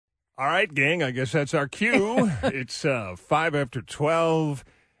All right, gang, I guess that's our cue. It's 5 after 12.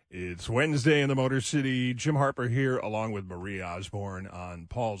 It's Wednesday in the Motor City. Jim Harper here, along with Marie Osborne on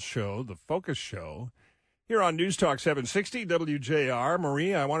Paul's show, The Focus Show, here on News Talk 760 WJR.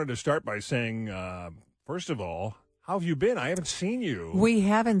 Marie, I wanted to start by saying, first of all, how have you been? I haven't seen you. We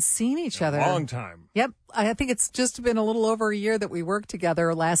haven't seen each other. In a long time. Yep. I think it's just been a little over a year that we worked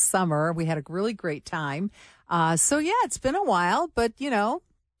together last summer. We had a really great time. So, yeah, it's been a while, but, you know,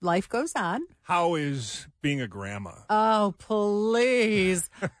 life goes on. How is being a grandma? Oh, please.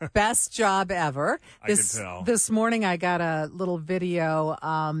 Best job ever. I can tell. This morning I got a little video,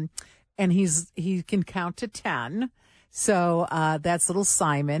 and he can count to 10. So that's little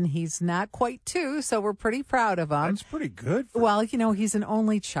Simon. He's not quite 2, so we're pretty proud of him. That's pretty good. Well, you know, he's an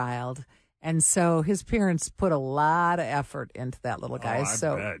only child. And so his parents put a lot of effort into that little guy.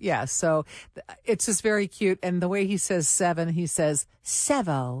 I bet. Yeah, so it's just very cute. And the way he says 7, he says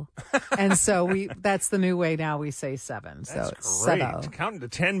sevo. And so that's the new way now we say 7. That's so great. Sevo. Counting to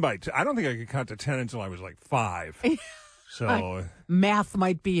 10 by 2. I don't think I could count to 10 until I was like 5. So math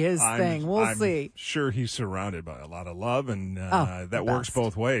might be his thing. We'll see. I'm sure he's surrounded by a lot of love, and that works best.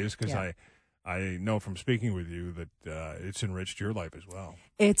 both ways because Yeah. I know from speaking with you that it's enriched your life as well.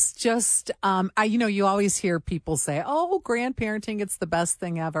 It's just, you always hear people say, oh, grandparenting, it's the best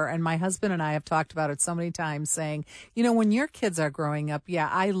thing ever. And my husband and I have talked about it so many times saying, you know, when your kids are growing up, yeah,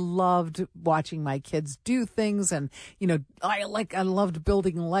 I loved watching my kids do things. And, you know, I loved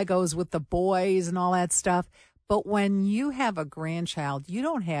building Legos with the boys and all that stuff. But when you have a grandchild, you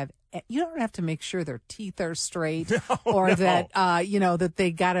don't have to make sure their teeth are straight that, that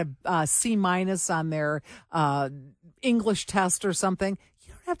they got a C- on their English test or something.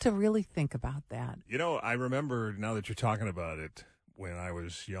 You don't have to really think about that. You know, I remember now that you're talking about it, when I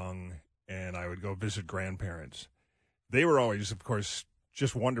was young and I would go visit grandparents, they were always, of course,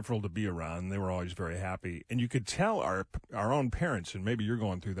 just wonderful to be around. They were always very happy. And you could tell our own parents, and maybe you're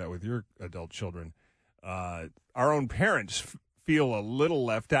going through that with your adult children, our own parents feel a little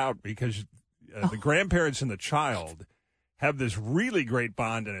left out because the grandparents and the child have this really great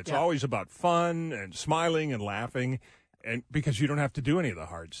bond, and it's always about fun and smiling and laughing, and because you don't have to do any of the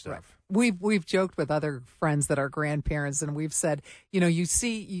hard stuff. Right. We've joked with other friends that are grandparents, and we've said, you know, you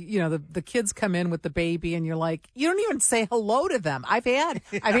see, the kids come in with the baby, and you're like, you don't even say hello to them. I've had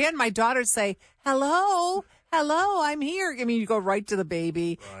my daughter say, hello, I'm here. I mean, you go right to the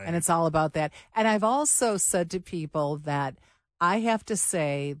baby, and it's all about that. And I've also said to people that I have to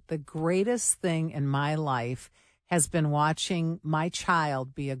say the greatest thing in my life has been watching my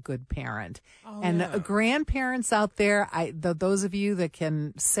child be a good parent. Grandparents out there, those of you that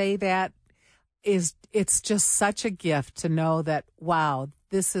can say that, it's just such a gift to know that, wow,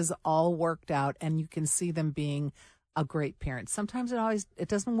 this is all worked out, and you can see them being a great parent. Sometimes it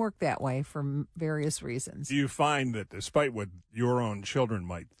doesn't work that way for various reasons. Do you find that despite what your own children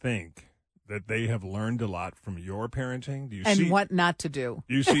might think, that they have learned a lot from your parenting? Do you see what not to do?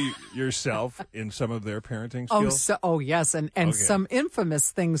 Do you see yourself in some of their parenting skills? Yes, and some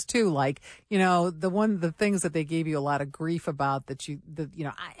infamous things too, like, you know, the things that they gave you a lot of grief about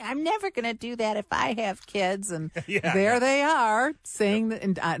I'm never going to do that if I have kids, and they are saying that,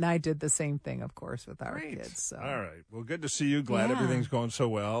 and I did the same thing, of course, with our kids. So. All right, well, good to see you. Glad everything's going so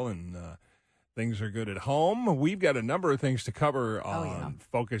well, and things are good at home. We've got a number of things to cover on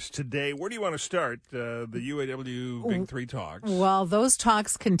Focus today. Where do you want to start? The UAW Big 3 talks. Well, those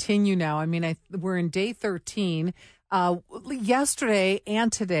talks continue now. I mean, we're in day 13. Yesterday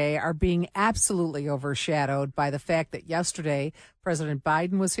and today are being absolutely overshadowed by the fact that yesterday President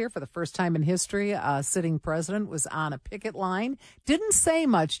Biden was here for the first time in history. Sitting president was on a picket line. Didn't say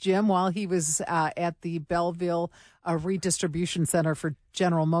much, Jim, while he was at the Belleville redistribution center for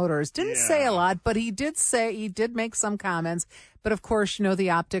General Motors. Didn't say a lot, but he did make some comments. But of course, you know, the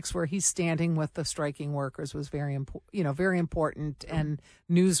optics where he's standing with the striking workers was very important and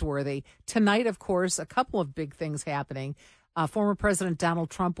newsworthy. Tonight, of course, a couple of big things happening. Former President Donald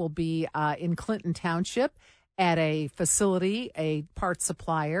Trump will be in Clinton Township at a facility, a parts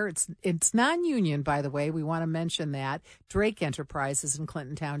supplier. It's non-union, by the way. We want to mention that. Drake Enterprises in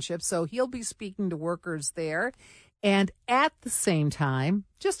Clinton Township. So he'll be speaking to workers there. And at the same time,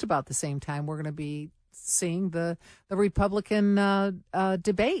 just about the same time, we're going to be seeing the Republican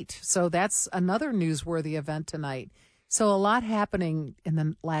debate. So that's another newsworthy event tonight. So a lot happening in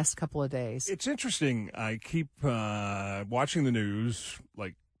the last couple of days. It's interesting. I keep watching the news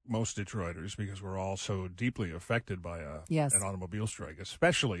like most Detroiters because we're all so deeply affected by an automobile strike,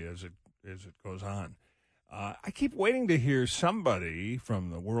 especially as it goes on. I keep waiting to hear somebody from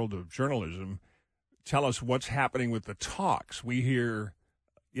the world of journalism tell us what's happening with the talks. We hear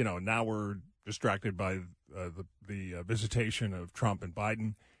now we're distracted by the visitation of Trump and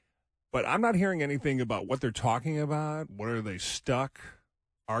Biden. But I'm not hearing anything about what they're talking about. What are they stuck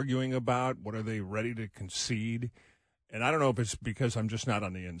arguing about? What are they ready to concede? And I don't know if it's because I'm just not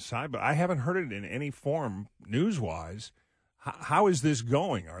on the inside, but I haven't heard it in any form news-wise. How is this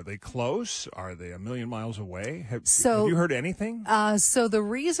going? Are they close? Are they a million miles away? Have you heard anything? So the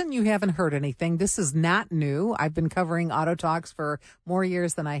reason you haven't heard anything, this is not new. I've been covering Auto Talks for more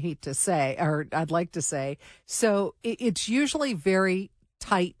years than I hate to say, or I'd like to say. So it's usually very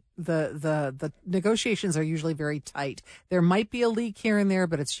tight. The negotiations are usually very tight. There might be a leak here and there,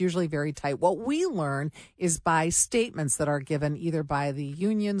 but it's usually very tight. What we learn is by statements that are given either by the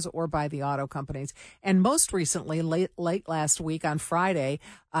unions or by the auto companies. And most recently, late last week on Friday,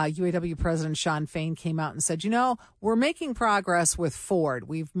 UAW President Shawn Fain came out and said, we're making progress with Ford.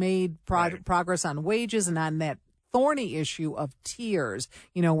 We've made progress on wages and on that thorny issue of tiers,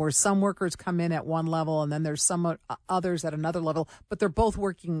 where some workers come in at one level and then there's some others at another level, but they're both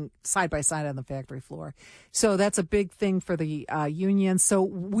working side by side on the factory floor. So that's a big thing for the union. So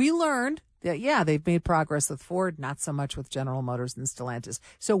we learned that, they've made progress with Ford, not so much with General Motors and Stellantis.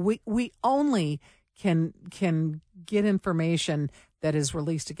 So we only can get information that is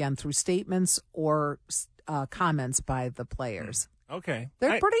released again through statements or comments by the players. Okay.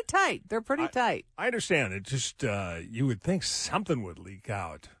 They're pretty tight. They're pretty tight. I understand. It just, you would think something would leak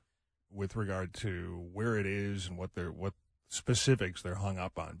out with regard to where it is and what specifics they're hung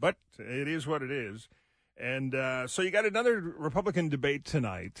up on. But it is what it is. And so you got another Republican debate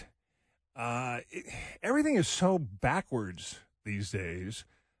tonight. Everything is so backwards these days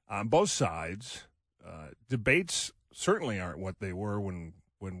on both sides. Debates certainly aren't what they were when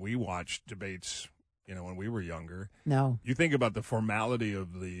we watched debates when we were younger. No. You think about the formality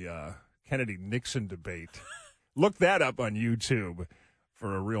of the Kennedy-Nixon debate. Look that up on YouTube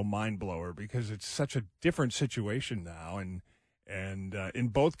for a real mind blower because it's such a different situation now. And in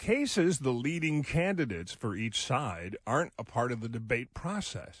both cases, the leading candidates for each side aren't a part of the debate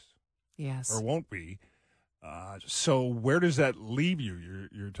process. Yes. Or won't be. So where does that leave you?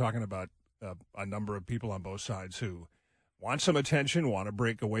 You're talking about a number of people on both sides who want some attention, want to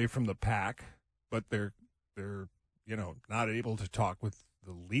break away from the pack, but they're not able to talk with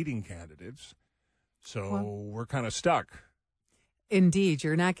the leading candidates. So we're kind of stuck. Indeed,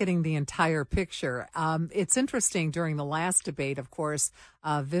 you're not getting the entire picture. It's interesting. During the last debate, of course,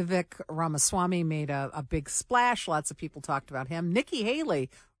 Vivek Ramaswamy made a big splash. Lots of people talked about him. Nikki Haley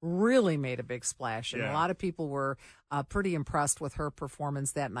really made a big splash, and a lot of people were pretty impressed with her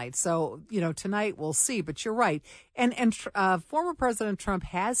performance that night. So, tonight we'll see. But you're right. And former President Trump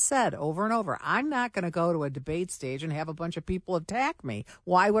has said over and over, I'm not going to go to a debate stage and have a bunch of people attack me.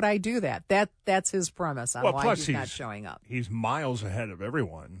 Why would I do that? That's his premise on why he's not showing up. He's miles ahead of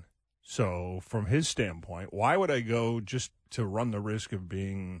everyone. So from his standpoint, why would I go just to run the risk of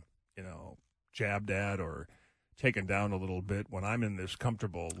being, jabbed at or taken down a little bit when I'm in this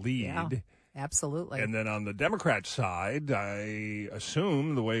comfortable lead? Yeah, absolutely. And then on the Democrat side, I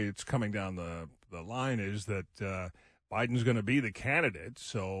assume the way it's coming down the line is that Biden's going to be the candidate.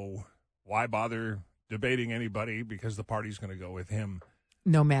 So why bother debating anybody because the party's going to go with him.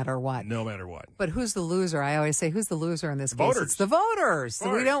 No matter what. No matter what. But who's the loser? I always say, who's the loser in this case? Voters. It's the voters.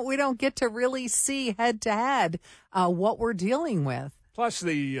 We don't get to really see head to head what we're dealing with. Plus,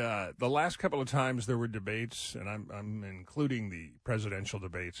 the last couple of times there were debates, and I'm including the presidential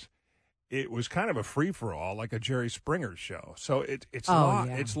debates, it was kind of a free-for-all, like a Jerry Springer show. So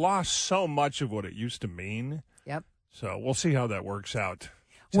it's lost so much of what it used to mean. Yep. So we'll see how that works out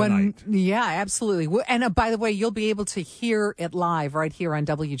tonight. Yeah, absolutely. And by the way, you'll be able to hear it live right here on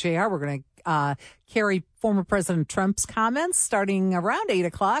WJR. We're going to carry former President Trump's comments starting around 8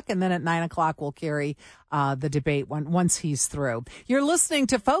 o'clock, and then at 9 o'clock we'll carry the debate once he's through. You're listening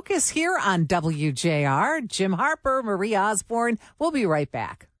to Focus here on WJR. Jim Harper, Marie Osborne. We'll be right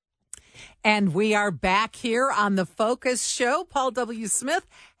back. And we are back here on the Focus Show. Paul W. Smith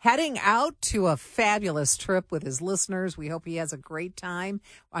heading out to a fabulous trip with his listeners. We hope he has a great time.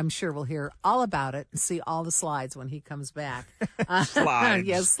 I'm sure we'll hear all about it and see all the slides when he comes back. Slides.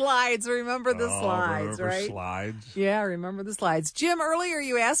 Yes, slides. Remember the slides, remember right? Slides. Yeah, remember the slides. Jim, earlier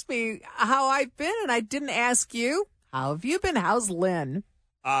you asked me how I've been, and I didn't ask you. How have you been? How's Lynn?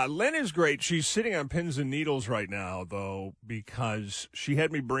 Lynn is great. She's sitting on pins and needles right now, though, because she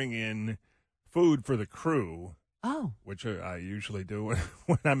had me bring in food for the crew. Oh. Which I usually do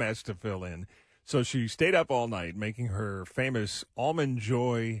when I'm asked to fill in. So she stayed up all night making her famous Almond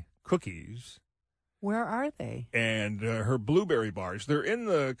Joy cookies. Where are they? And her blueberry bars. They're in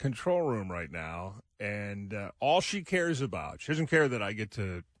the control room right now. and all she cares about, she doesn't care that I get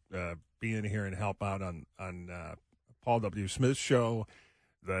to be in here and help out on Paul W. Smith's show,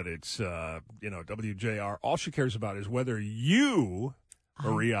 that it's, WJR. All she cares about is whether you,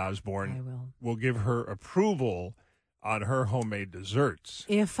 Marie Osborne, will give her approval on her homemade desserts.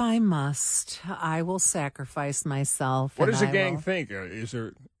 If I must, I will sacrifice myself. What does the gang think?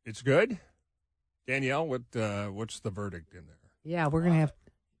 It's good? Danielle, what's the verdict in there? Yeah, we're going to have...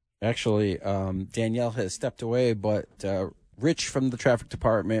 Actually, Danielle has stepped away, but Rich from the traffic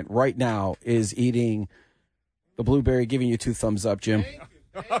department right now is eating the blueberry, giving you 2 thumbs up, Jim.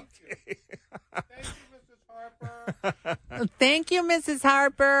 Okay. Thank you, Mrs.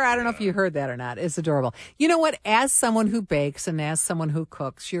 Harper. I don't know if you heard that or not. It's adorable. You know what? As someone who bakes and as someone who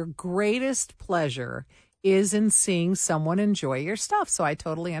cooks, your greatest pleasure is in seeing someone enjoy your stuff. So I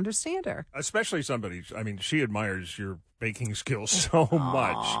totally understand her. Especially somebody, she admires your baking skills so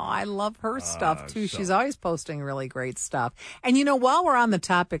much. Oh, I love her stuff, too. She's always posting really great stuff. And, while we're on the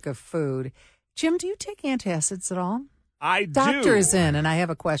topic of food, Jim, do you take antacids at all? I do. Doctor's in, and I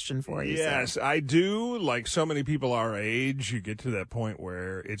have a question for you. Yes, sir. I do. Like so many people our age, you get to that point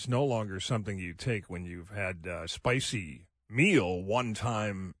where it's no longer something you take when you've had a spicy meal one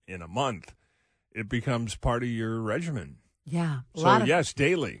time in a month. It becomes part of your regimen. Yeah. Yes,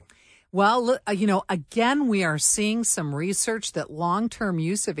 daily. Well, again, we are seeing some research that long-term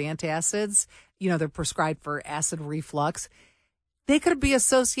use of antacids, they're prescribed for acid reflux. They could be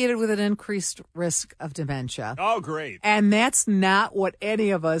associated with an increased risk of dementia. Oh, great. And that's not what any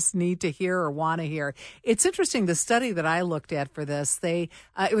of us need to hear or want to hear. It's interesting, the study that I looked at for this, it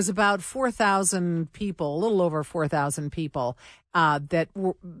was about 4,000 people, a little over 4,000 people that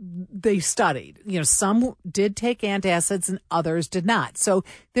they studied. Some did take antacids and others did not. So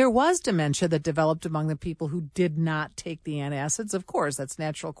there was dementia that developed among the people who did not take the antacids. Of course, that's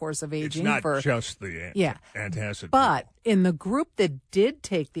natural course of aging. It's not just the antacid. But in the group that did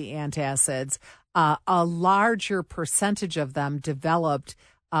take the antacids, a larger percentage of them developed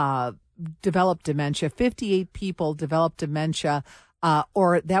dementia. 58 people developed dementia.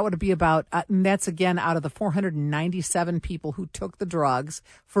 Or that would be about, and that's again out of the 497 people who took the drugs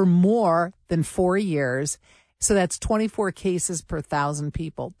for more than 4 years. So that's 24 cases per 1,000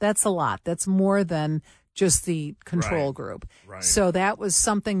 people. That's a lot. That's more than just the control group. Right. So that was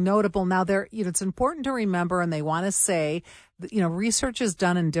something notable. Now it's important to remember, and they want to say, that, research is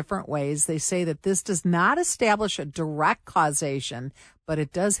done in different ways. They say that this does not establish a direct causation, but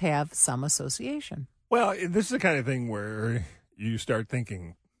it does have some association. Well, this is the kind of thing where you start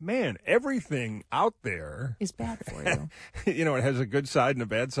thinking, man, everything out there is bad for you. It has a good side and a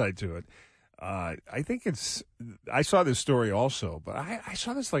bad side to it. I think I saw this story also, but I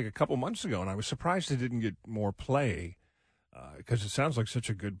saw this like a couple months ago, and I was surprised it didn't get more play because it sounds like such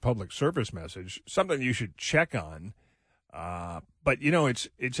a good public service message, something you should check on. But,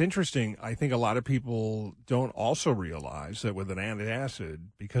 it's interesting. I think a lot of people don't also realize that with an antacid,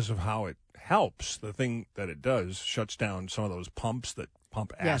 because of how it helps, the thing that it does shuts down some of those pumps that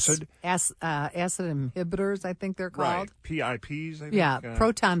pump acid. Yes, acid inhibitors, I think they're called. Right, PIPs, I think. Yeah,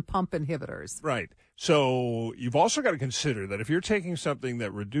 proton pump inhibitors. Right. So you've also got to consider that if you're taking something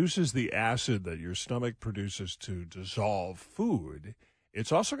that reduces the acid that your stomach produces to dissolve food,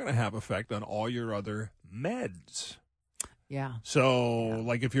 it's also going to have effect on all your other meds. Yeah. So,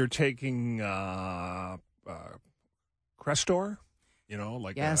 like if you're taking Crestor,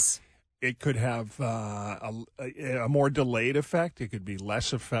 yes. It could have a more delayed effect. It could be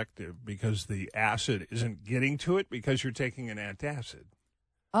less effective because the acid isn't getting to it because you're taking an antacid.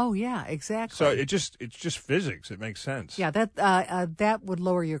 Oh yeah, exactly. So it's just physics. It makes sense. Yeah, that would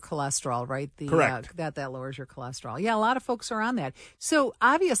lower your cholesterol, right? Correct. That lowers your cholesterol. Yeah, a lot of folks are on that. So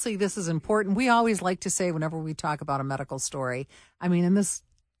obviously this is important. We always like to say whenever we talk about a medical story, and this,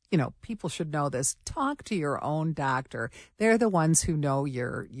 people should know this. Talk to your own doctor. They're the ones who know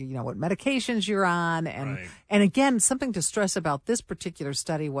what medications you're on. And, right. And again, something to stress about this particular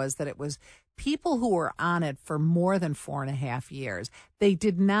study was that it was people who were on it for more than 4.5 years. They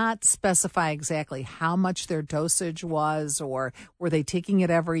did not specify exactly how much their dosage was, or were they taking it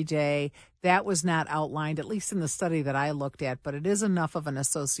every day. That was not outlined, at least in the study that I looked at, but it is enough of an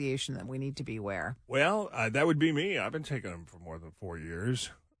association that we need to be aware. Well, that would be me. I've been taking them for more than 4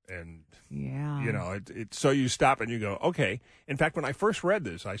 years. And, yeah, so you stop and you go, okay. In fact, when I first read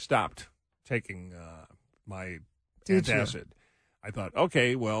this, I stopped taking my antacid. I thought,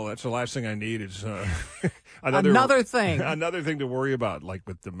 okay, well, that's the last thing I need is another thing to worry about, like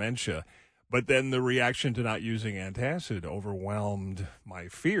with dementia. But then the reaction to not using antacid overwhelmed my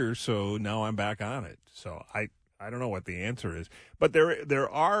fear, so now I'm back on it. So I I don't know what the answer is, but there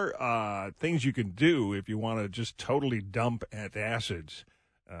are things you can do if you want to just totally dump antacids.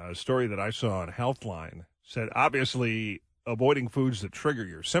 A story that I saw on Healthline said, obviously, avoiding foods that trigger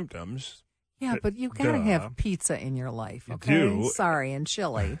your symptoms. Yeah, but you got to have pizza in your life, okay? You do. Sorry, and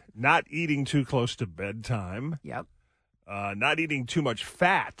chili. Not eating too close to bedtime. Yep. Not eating too much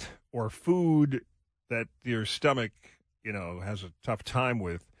fat or food that your stomach, has a tough time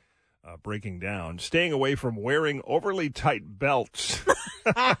with breaking down. Staying away from wearing overly tight belts.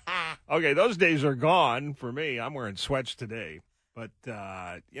 Okay, those days are gone for me. I'm wearing sweats today. But,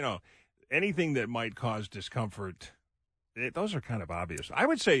 anything that might cause discomfort, those are kind of obvious. I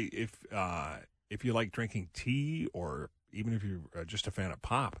would say if you like drinking tea or even if you're just a fan of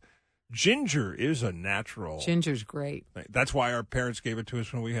pop, ginger is a natural. Ginger's great. That's why our parents gave it to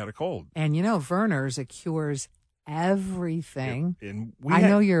us when we had a cold. And Verner's, it cures everything. And I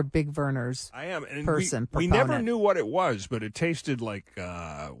know you're a big Verner's I am. And person. We never knew what it was, but it tasted like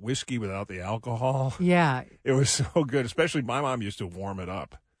whiskey without the alcohol. Yeah. It was so good, especially my mom used to warm it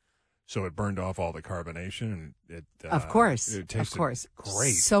up. So it burned off all the carbonation. And of course. It tasted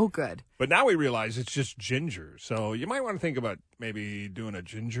great. So good. But now we realize it's just ginger. So you might want to think about maybe doing a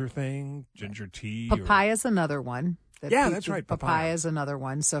ginger thing, ginger tea. Papaya's another one. That's right. Papaya's another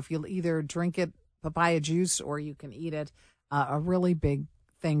one. So if you'll either drink it, papaya juice, or you can eat it, a really big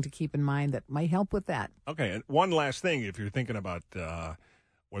thing to keep in mind that might help with that. Okay. And one last thing, if you're thinking about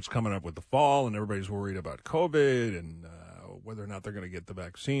what's coming up with the fall and everybody's worried about COVID and whether or not they're going to get the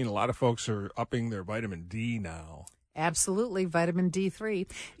vaccine, a lot of folks are upping their vitamin D now. Absolutely, vitamin D3.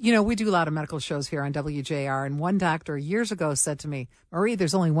 We do a lot of medical shows here on WJR, and one doctor years ago said to me, Marie,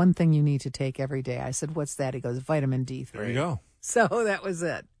 there's only one thing you need to take every day. I said, what's that? He goes, vitamin D3. There you go. So that was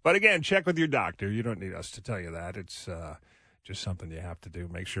it. But again, check with your doctor. You don't need us to tell you that. It's just something you have to do.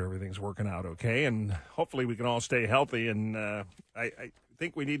 Make sure everything's working out okay, and hopefully we can all stay healthy. And I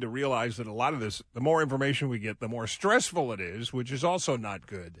think we need to realize that a lot of this, the more information we get, the more stressful it is, which is also not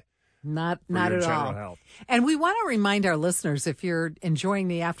good. Not at all. Health. And we want to remind our listeners, if you're enjoying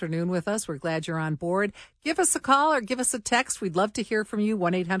the afternoon with us, we're glad you're on board. Give us a call or give us a text. We'd love to hear from you.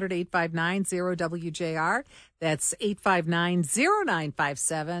 1-800-859-0WJR. That's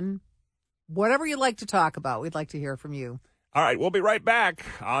 859-0957. Whatever you'd like to talk about, we'd like to hear from you. All right, we'll be right back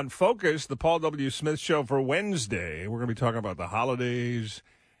on Focus, the Paul W. Smith Show for Wednesday. We're going to be talking about the holidays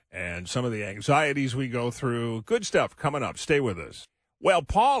and some of the anxieties we go through. Good stuff coming up. Stay with us. Well,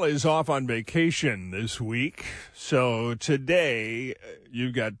 Paul is off on vacation this week, so today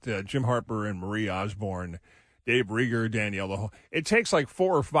you've got Jim Harper and Marie Osborne, Dave Rieger, Danielle LaHoe. It takes like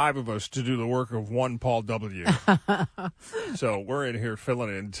 4 or 5 of us to do the work of one Paul W. So we're in here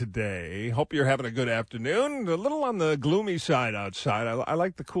filling in today. Hope you're having a good afternoon. A little on the gloomy side outside. I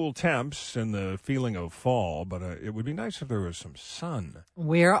like the cool temps and the feeling of fall, but it would be nice if there was some sun.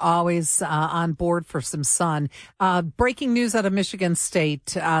 We're always on board for some sun. Breaking news out of Michigan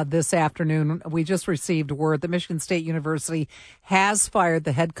State this afternoon. We just received word that Michigan State University has fired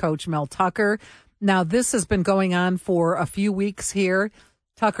the head coach, Mel Tucker. Now, this has been going on for a few weeks here.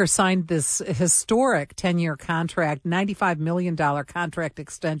 Tucker signed this historic 10-year contract, $95 million contract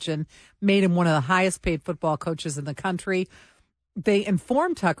extension, made him one of the highest paid football coaches in the country. They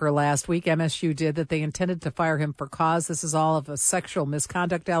informed Tucker last week, MSU did, that they intended to fire him for cause. This is all of the sexual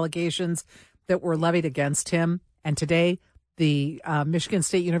misconduct allegations that were levied against him. And today, the Michigan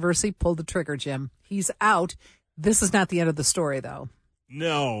State University pulled the trigger, Jim. He's out. This is not the end of the story, though.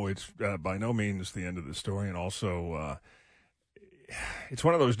 No, it's by no means the end of the story. And also, it's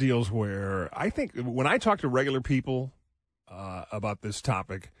one of those deals where I think when I talk to regular people about this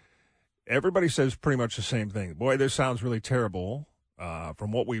topic, everybody says pretty much the same thing. Boy, this sounds really terrible.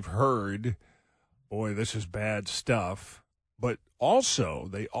 From what we've heard, boy, this is bad stuff. But also,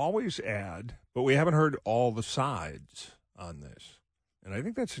 they always add, but we haven't heard all the sides on this. And I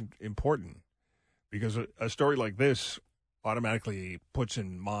think that's important because a story like this automatically puts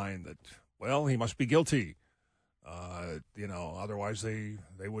in mind that, well, he must be guilty. Otherwise they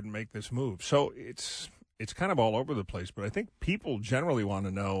wouldn't make this move. So it's kind of all over the place. But I think people generally want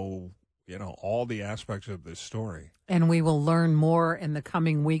to know, all the aspects of this story. And we will learn more in the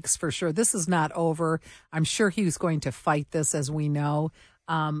coming weeks for sure. This is not over. I'm sure he's going to fight this, as we know.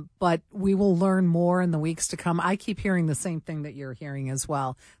 But we will learn more in the weeks to come. I keep hearing the same thing that you're hearing as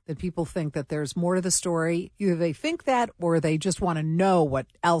well, that people think that there's more to the story. Either they think that or they just want to know what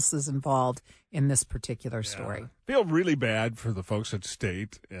else is involved in this particular story. Feel really bad for the folks at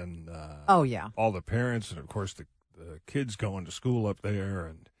State and all the parents and, of course, the kids going to school up there.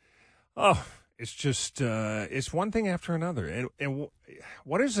 And, It's just it's one thing after another. And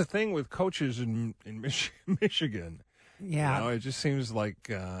what is the thing with coaches in Michigan? Yeah. You know, it just seems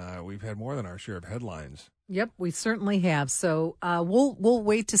like we've had more than our share of headlines. Yep, we certainly have. So we'll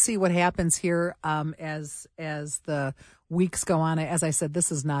wait to see what happens here as the weeks go on. As I said,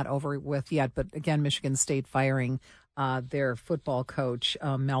 this is not over with yet. But again, Michigan State firing their football coach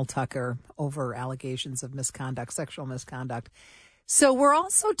Mel Tucker over allegations of misconduct, sexual misconduct. So we're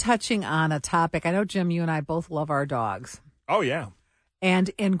also touching on a topic. I know, Jim, you and I both love our dogs. Oh yeah, and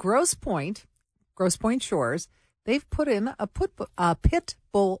in Grosse Pointe Shores, they've put in a pit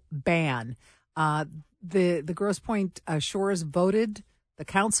bull ban. The Grosse Pointe Shores voted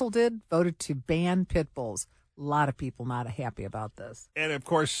to ban pit bulls. A lot of people not happy about this. and of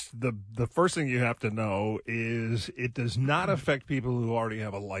course the first thing you have to know is it does not affect people who already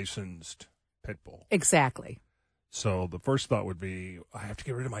have a licensed pit bull. Exactly. So the first thought would be, I have to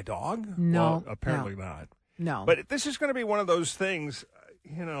get rid of my dog? No, Well, apparently not. No. But this is going to be one of those things,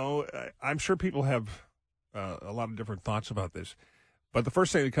 you know, I'm sure people have a lot of different thoughts about this. But the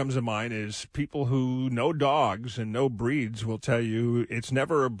first thing that comes to mind is people who know dogs and know breeds will tell you it's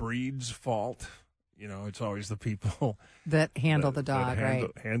never a breed's fault. You know, it's always the people that handle the dog, right?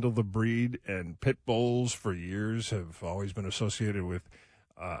 Handle the breed. And pit bulls for years have always been associated with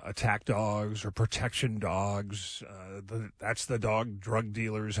attack dogs or protection dogs. That's the dog drug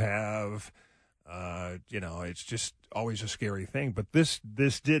dealers have. You know, it's just always a scary thing. But this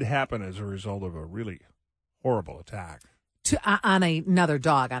did happen as a result of a really horrible attack. On another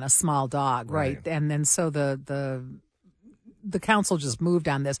dog, on a small dog, right? And then so the council just moved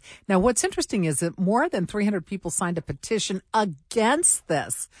on this. Now, what's interesting is that more than 300 people signed a petition against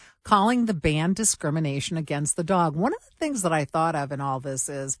this, calling the ban discrimination against the dog. One of the things that I thought of in all this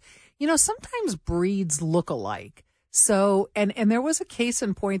is, you know, sometimes breeds look alike. So, and there was a case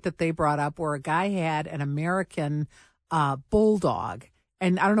in point that they brought up where a guy had an American bulldog.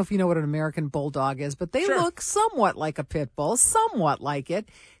 And I don't know if you know what an American bulldog is, but they Sure. look somewhat like a pit bull, somewhat like it.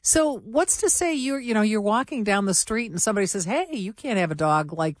 So what's to say you're walking down the street and somebody says, "Hey, you can't have a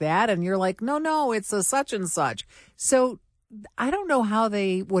dog like that," and you're like, "No, it's a such and such." So I don't know how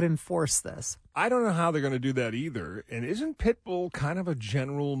they would enforce this. I don't know how they're going to do that either. And isn't pit bull kind of a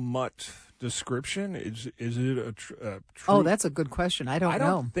general mutt description? Is it a true? Oh, that's a good question. I don't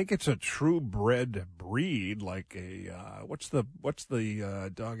know. think it's a true bred breed like a what's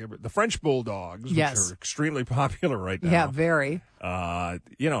the dog ever? The French bulldogs, Yes. which are extremely popular right now. Yeah, very.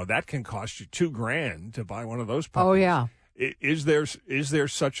 You know, that can cost you $2,000 to buy one of those puppies. Oh, yeah. Is there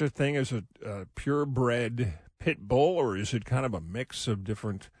such a thing as a purebred pit bull, or is it kind of a mix of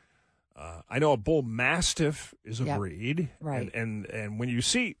different? I know a bull mastiff is a Yep. breed, Right. And when you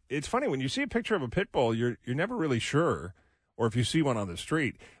see, it's funny when you see a picture of a pit bull, you're never really sure, or if you see one on the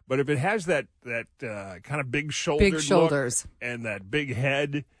street, but if it has that kind of big shoulders and that big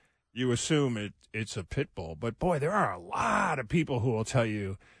head, you assume it's a pit bull. But boy, there are a lot of people who will tell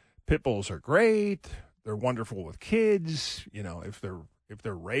you pit bulls are great, they're wonderful with kids, you know, if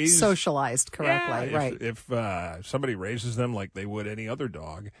they're raised socialized correctly, yeah, right? If somebody raises them like they would any other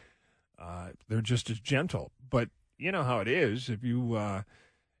dog, they're just as gentle. But you know how it is. If you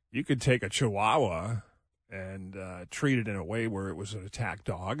could take a Chihuahua and treat it in a way where it was an attack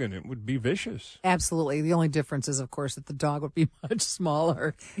dog, and it would be vicious. Absolutely. The only difference is, of course, that the dog would be much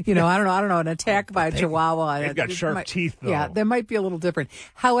smaller. You know, I don't know. An attack by a Chihuahua. They've got sharp teeth, though. Yeah, that might be a little different.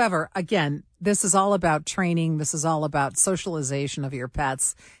 However, again, this is all about training. This is all about socialization of your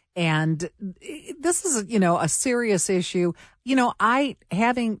pets. And this is, you know, a serious issue. You know,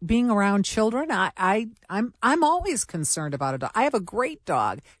 being around children, I'm always concerned about a dog. I have a great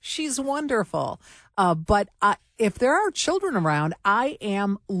dog. She's wonderful. But if there are children around, I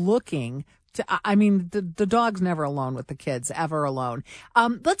am looking to, I mean, the dog's never alone with the kids, ever alone.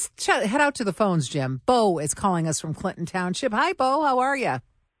 Let's head out to the phones, Jim. Bo is calling us from Clinton Township. Hi, Bo. How are you?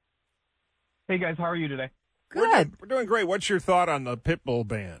 Hey, guys. How are you today? Good. We're doing great. What's your thought on the pit bull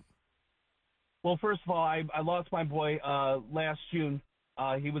ban? Well, first of all, I lost my boy last June.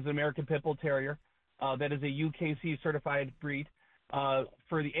 He was an American Pit Bull Terrier. That is a UKC certified breed. For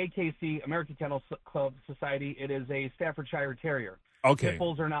the AKC, American Kennel Club Society, it is a Staffordshire Terrier. Okay. Pit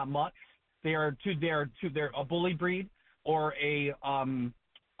bulls are not mutts. They're a bully breed, or a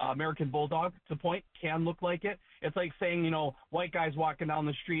American Bulldog, to point, can look like it. It's like saying, you know, white guys walking down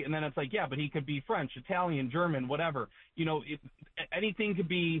the street, and then it's like, yeah, but he could be French, Italian, German, whatever. You know, anything could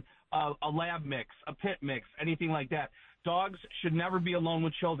be a lab mix, a pit mix, anything like that. Dogs should never be alone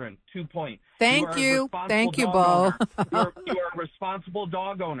with children. 2 point. Thank you. Thank you, Bo. You are a responsible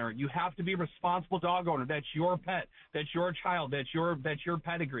dog owner. You have to be a responsible dog owner. That's your pet. That's your child. That's your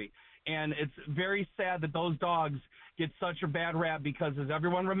pedigree. And it's very sad that those dogs get such a bad rap because, as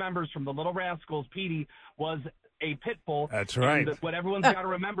everyone remembers from the Little Rascals, Petey was a pit bull. That's right. And what everyone's got to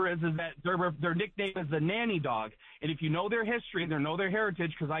remember is that their nickname is the nanny dog. And if you know their history and know their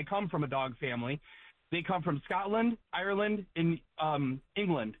heritage, because I come from a dog family, they come from Scotland, Ireland, and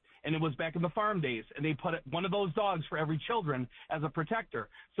England. And it was back in the farm days. And they put one of those dogs for every children as a protector.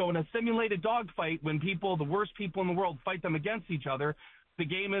 So in a simulated dog fight, when the worst people in the world, fight them against each other, the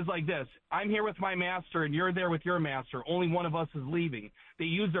game is like this. I'm here with my master, and you're there with your master. Only one of us is leaving. They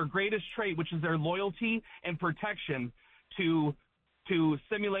use their greatest trait, which is their loyalty and protection, to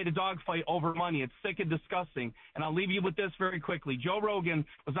simulate a dogfight over money. It's sick and disgusting. And I'll leave you with this very quickly. Joe Rogan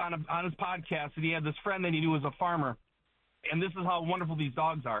was on his podcast, and he had this friend that he knew was a farmer. And this is how wonderful these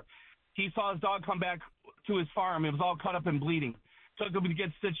dogs are. He saw his dog come back to his farm. It was all cut up and bleeding. Took him to get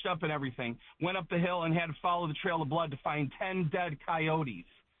stitched up and everything. Went up the hill and had to follow the trail of blood to find 10 dead coyotes.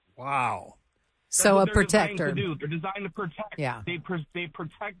 Wow. So a They're protector. designed to do. They're designed to protect. Yeah. They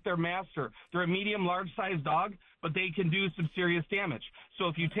protect their master. They're a medium, large-sized dog, but they can do some serious damage. So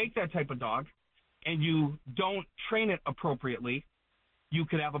if you take that type of dog and you don't train it appropriately, you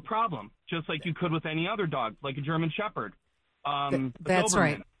could have a problem, just like you could with any other dog, like a German Shepherd. That's Doberman.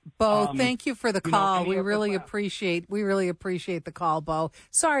 right. Bo, thank you for the call. We any really other class. appreciate the call, Bo.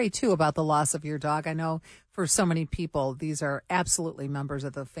 Sorry too about the loss of your dog. I know for so many people these are absolutely members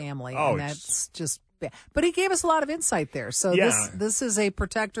of the family, Oh, and that's just bad. But he gave us a lot of insight there. So Yeah. this is a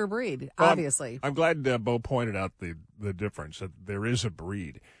protector breed, Well, obviously. I'm glad Bo pointed out the difference, that there is a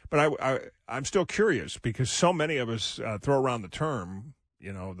breed. But I'm still curious because so many of us throw around the term,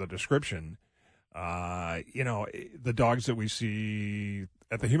 the description, the dogs that we see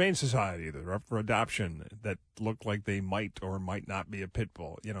at the Humane Society that are up for adoption that look like they might or might not be a pit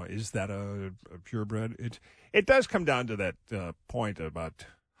bull. Is that a purebred? It does come down to that point about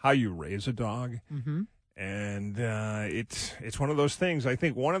how you raise a dog. Mm-hmm. And it's one of those things. I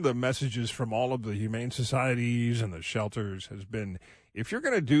think one of the messages from all of the humane societies and the shelters has been, if you're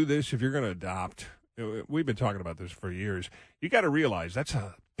going to do this, if you're going to adopt, we've been talking about this for years, you got to realize that's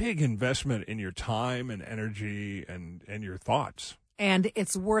a big investment in your time and energy and your thoughts. And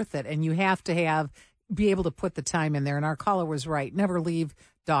it's worth it. And you have to be able to put the time in there. And our caller was right. Never leave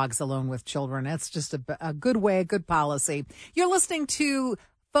dogs alone with children. That's just a good way, a good policy. You're listening to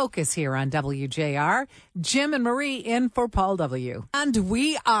Focus here on WJR. Jim and Marie in for Paul W. And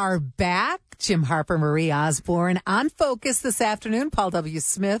we are back. Jim Harper, Marie Osborne on Focus this afternoon. Paul W.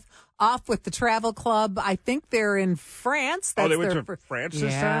 Smith off with the travel club. I think they're in France. They went to France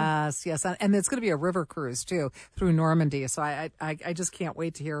this time? Yes. And it's going to be a river cruise, too, through Normandy. So I just can't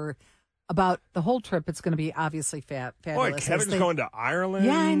wait to hear about the whole trip. It's going to be obviously fabulous. Boy, Kevin's going to Ireland.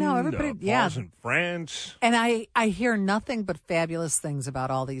 Yeah, I know. Everybody, Paul's in France. And I hear nothing but fabulous things about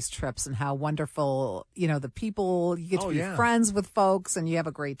all these trips and how wonderful, the people, you get to be friends with folks and you have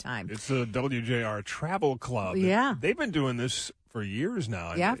a great time. It's the WJR Travel Club. Yeah. They've been doing this for years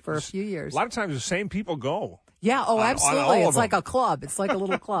now. Yeah, for a few years. A lot of times the same people go. Yeah, absolutely. all It's of like them. a club. It's like a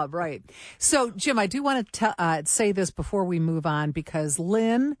little club, right? So, Jim, I do want to say this before we move on because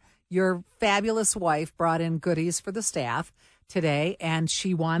Lynn, your fabulous wife, brought in goodies for the staff today, and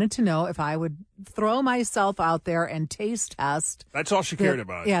she wanted to know if I would throw myself out there and taste test. That's all she cared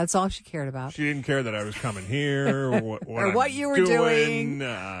about. Yeah, that's all she cared about. She didn't care that I was coming here or what you were doing.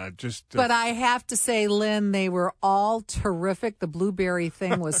 But I have to say, Lynn, they were all terrific. The blueberry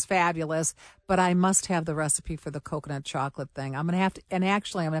thing was fabulous, but I must have the recipe for the coconut chocolate thing. I'm going to have to, and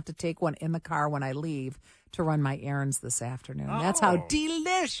actually I'm going to have to take one in the car when I leave to run my errands this afternoon. That's how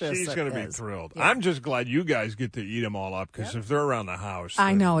delicious She's going to be thrilled. Yeah. I'm just glad you guys get to eat them all up because if they're around the house.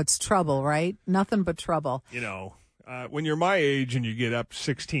 I know, it's trouble, right? Nothing but trouble. When you're my age and you get up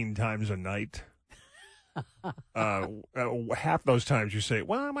 16 times a night, half those times you say,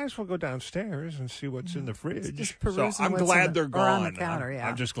 well, I might as well go downstairs and see what's in the fridge. Just so I'm glad they're gone. Or on the counter,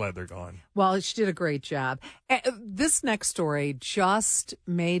 I'm just glad they're gone. Well, she did a great job. This next story just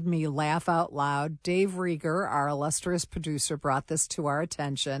made me laugh out loud. Dave Rieger, our illustrious producer, brought this to our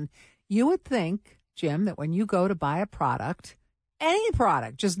attention. You would think, Jim, that when you go to buy a product, any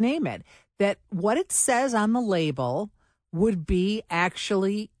product, just name it, that what it says on the label would be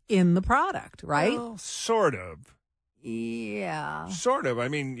actually in the product, right? Well, sort of. Yeah. Sort of. I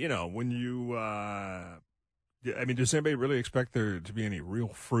mean, when you, does anybody really expect there to be any real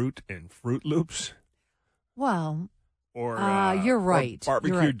fruit in Fruit Loops? Well, Or you're or right.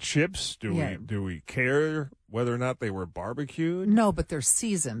 barbecued You're right. chips. Yeah. Do we care whether or not they were barbecued? No, but they're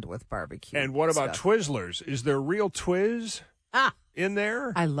seasoned with barbecue. And what about stuff. Twizzlers? Is there real Twiz in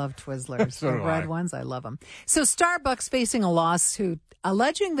there? I love Twizzlers. So the do red I. ones, I love them. So Starbucks facing a lawsuit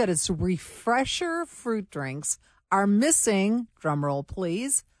alleging that its refresher fruit drinks are missing, drumroll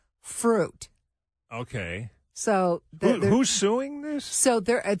please, fruit. Okay. So Who's suing this? So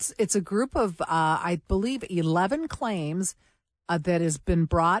it's a group of I believe 11 claims that has been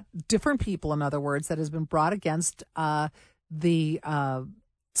brought, different people in other words, that has been brought against the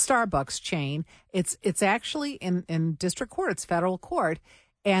Starbucks chain. It's actually in district court, it's federal court,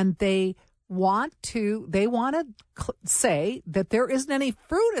 and they want to say that there isn't any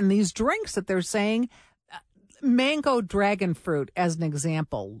fruit in these drinks that they're saying. Mango dragon fruit as an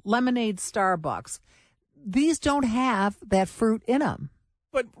example, lemonade Starbucks. These don't have that fruit in them.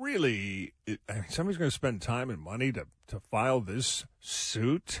 But really, somebody's going to spend time and money to file this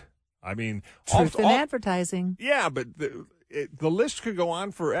suit? I mean, Truth in advertising. Yeah, but the list could go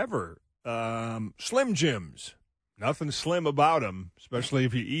on forever. Slim Jims, nothing slim about them, especially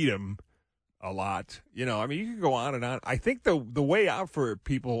if you eat them a lot. You know, I mean, you could go on and on. I think the way out for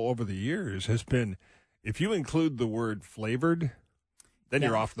people over the years has been, if you include the word flavored, then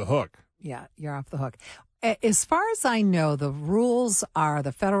you're off the hook. Yeah, you're off the hook. As far as I know,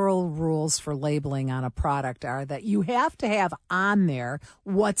 the federal rules for labeling on a product are that you have to have on there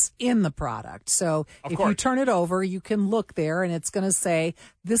what's in the product. So if you turn it over, you can look there and it's going to say,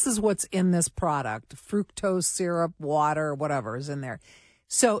 this is what's in this product, fructose syrup, water, whatever is in there.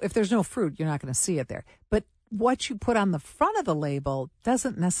 So if there's no fruit, you're not going to see it there. But what you put on the front of the label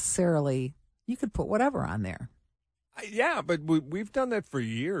doesn't necessarily, you could put whatever on there. Yeah, but we've done that for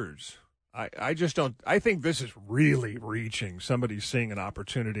years. I just don't. I think this is really reaching. Somebody's seeing an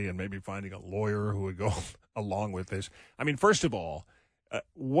opportunity and maybe finding a lawyer who would go along with this. I mean, first of all,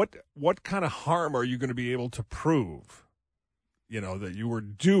 what kind of harm are you going to be able to prove? You know, that you were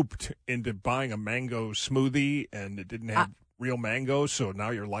duped into buying a mango smoothie and it didn't have real mango, so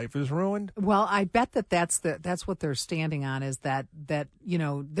now your life is ruined? Well, I bet that's what they're standing on, is that you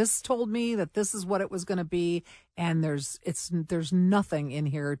know, this told me that this is what it was going to be, and there's nothing in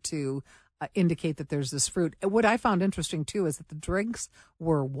here to indicate that there's this fruit. What I found interesting too is that the drinks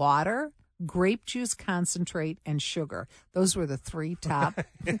were water, grape juice concentrate, and sugar. Those were the three top.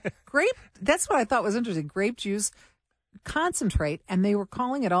 That's what I thought was interesting. Grape juice concentrate, and they were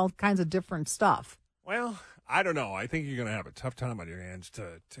calling it all kinds of different stuff. Well, I don't know. I think you're going to have a tough time on your hands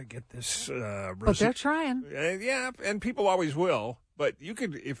to get this. But they're trying. Yeah, and people always will. But you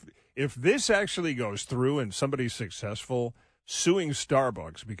could, if this actually goes through and somebody's successful suing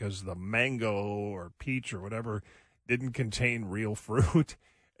Starbucks because the mango or peach or whatever didn't contain real fruit,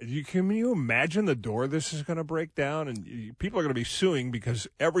 can you imagine the door this is going to break down? And people are going to be suing because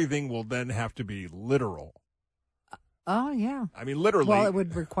everything will then have to be literal. Oh, yeah. I mean, literally. Well, it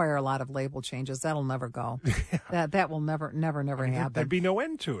would require a lot of label changes. That'll never go. That will never happen. There'd be no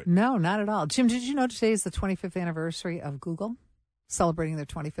end to it. No, not at all. Jim, did you know today is the 25th anniversary of Google? Celebrating their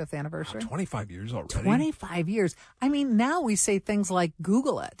 25th anniversary. 25 years already. 25 years. I mean, now we say things like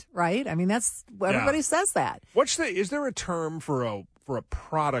Google it, right? I mean, that's everybody says that. Is there a term for a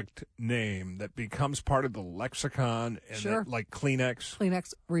product name that becomes part of the lexicon and Sure. like Kleenex?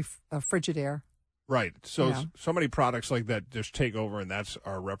 Kleenex, Frigidaire. Right. So Yeah. so many products like that just take over, and that's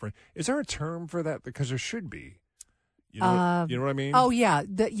our reference. Is there a term for that? Because there should be. You know what I mean? Oh, yeah.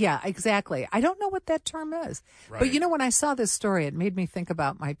 Yeah, exactly. I don't know what that term is. Right. But, you know, when I saw this story, it made me think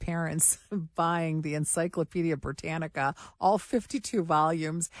about my parents buying the Encyclopedia Britannica, all 52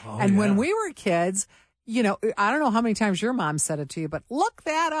 volumes. And when we were kids, you know, I don't know how many times your mom said it to you, but look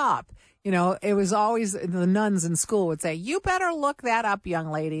that up. You know, it was always the nuns in school would say, you better look that up, young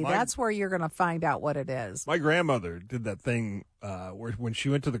lady. That's where you're going to find out what it is. My grandmother did that thing where when she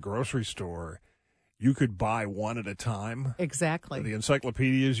went to the grocery store, you could buy one at a time. Exactly. The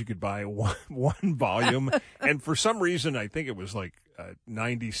encyclopedias, you could buy one volume. And for some reason, I think it was like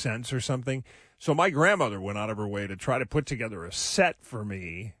 90 cents or something. So my grandmother went out of her way to try to put together a set for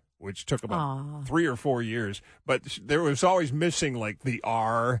me, which took about 3 or 4 years. But there was always missing like the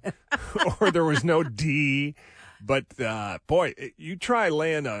R or there was no D. But boy, you try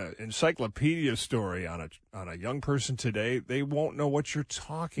laying an encyclopedia story on a young person today, they won't know what you're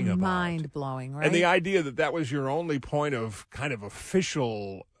talking about. Mind blowing, right? And the idea that was your only point of kind of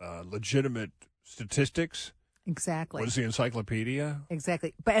official, legitimate statistics. Exactly. Was the encyclopedia.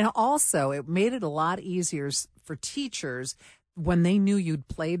 Exactly. But and also it made it a lot easier for teachers when they knew you'd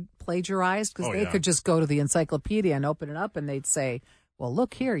plagiarized, because they could just go to the encyclopedia and open it up and they'd say, Well,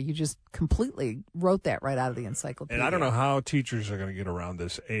 look here, you just completely wrote that right out of the encyclopedia. And I don't know how teachers are going to get around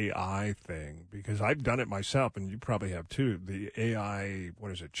this AI thing, because I've done it myself, and you probably have too. The AI,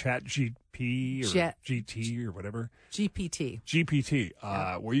 what is it, Chat GP or GT or whatever? GPT.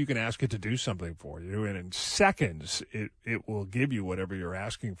 Where you can ask it to do something for you, and in seconds it will give you whatever you're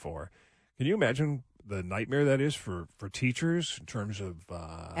asking for. Can you imagine the nightmare that is for teachers in terms of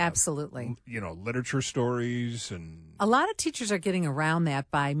absolutely, literature stories? And a lot of teachers are getting around that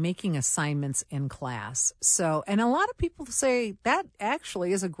by making assignments in class. So, and a lot of people say that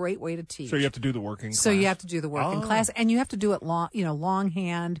actually is a great way to teach. So you have to do the work in class. So you have to do the work in class, and you have to do it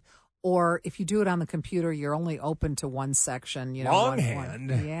longhand. Or if you do it on the computer, you're only open to one section.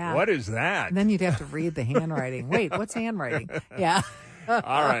 Longhand? Yeah. What is that? And then you'd have to read the handwriting. Wait, what's handwriting? Yeah.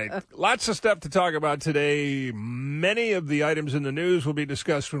 All right. Lots of stuff to talk about today. Many of the items in the news will be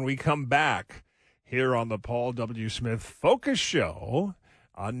discussed when we come back here on the Paul W. Smith Focus Show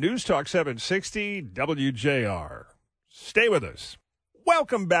on News Talk 760 WJR. Stay with us.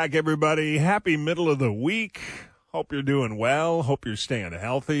 Welcome back, everybody. Happy middle of the week. Hope you're doing well. Hope you're staying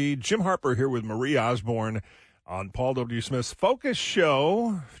healthy. Jim Harper here with Marie Osborne on Paul W. Smith's Focus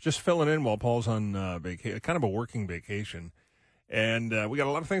Show. Just filling in while Paul's on kind of a working vacation. And we got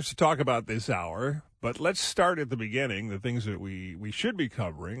a lot of things to talk about this hour, but let's start at the beginning. The things that we should be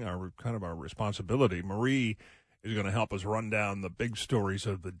covering are kind of our responsibility. Marie is going to help us run down the big stories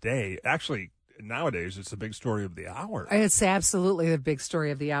of the day. Actually, nowadays, it's the big story of the hour. It's absolutely the big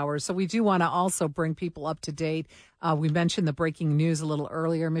story of the hour. So we do want to also bring people up to date. We mentioned the breaking news a little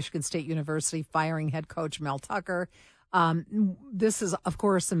earlier. Michigan State University firing head coach Mel Tucker. This is, of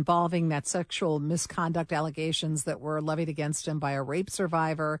course, involving that sexual misconduct allegations that were levied against him by a rape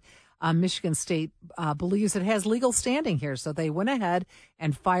survivor. Michigan State believes it has legal standing here, so they went ahead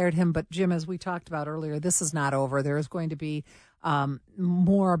and fired him. But, Jim, as we talked about earlier, this is not over. There is going to be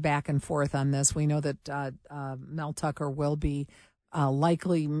more back and forth on this. We know that Mel Tucker will be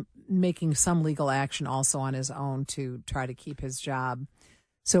likely making some legal action also on his own to try to keep his job.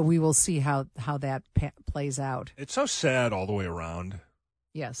 So we will see how that plays out. It's so sad all the way around.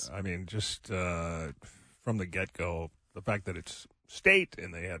 Yes. I mean, just from the get-go, the fact that it's state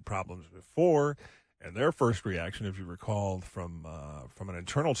and they had problems before, and their first reaction, if you recall, from an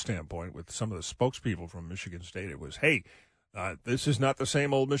internal standpoint with some of the spokespeople from Michigan State, it was, hey, this is not the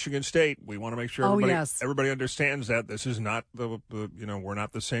same old Michigan State. We want to make sure everybody understands that this is not we're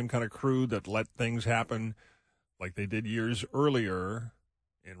not the same kind of crew that let things happen like they did years earlier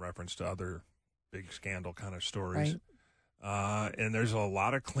in reference to other big scandal kind of stories. Right. And there's a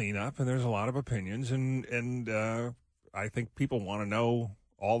lot of cleanup and there's a lot of opinions. And I think people want to know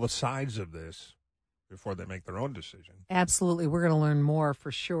all the sides of this before they make their own decision. Absolutely. We're going to learn more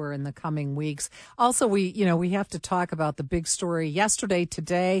for sure in the coming weeks. Also, we have to talk about the big story yesterday,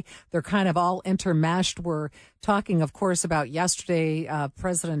 today. They're kind of all intermeshed. We're talking, of course, about yesterday,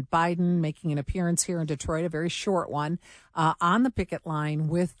 President Biden making an appearance here in Detroit, a very short one, on the picket line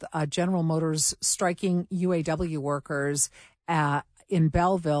with General Motors striking UAW workers in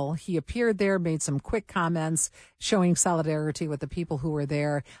Belleville. He appeared there, made some quick comments showing solidarity with the people who were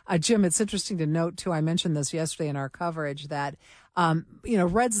there. Jim, it's interesting to note, too, I mentioned this yesterday in our coverage, that,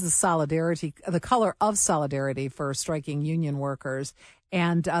 red's the color of solidarity for striking union workers.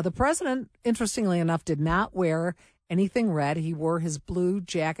 And the president, interestingly enough, did not wear anything red. He wore his blue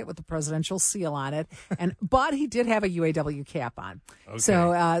jacket with the presidential seal on it, but he did have a UAW cap on. Okay.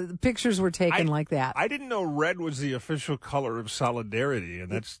 So pictures were taken like that. I didn't know red was the official color of solidarity, and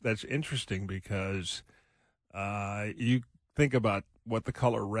that's interesting because you think about what the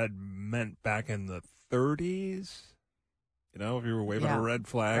color red meant back in the 30s. You know, if you were waving a red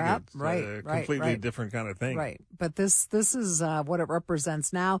flag, it's a completely different kind of thing. Right. But this is what it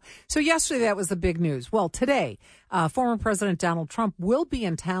represents now. So yesterday, that was the big news. Well, today, former President Donald Trump will be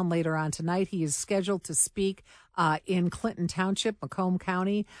in town later on tonight. He is scheduled to speak in Clinton Township, Macomb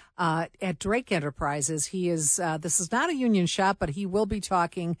County, at Drake Enterprises. He is, this is not a union shop, but he will be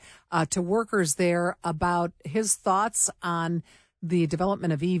talking to workers there about his thoughts on the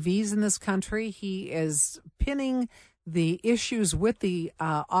development of EVs in this country. He is pinning the issues with the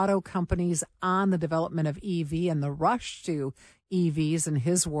auto companies on the development of EV and the rush to EVs, in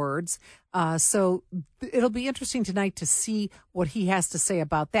his words. So it'll be interesting tonight to see what he has to say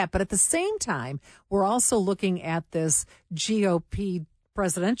about that. But at the same time, we're also looking at this GOP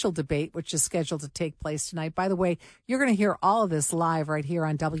presidential debate, which is scheduled to take place tonight. By the way, you're going to hear all of this live right here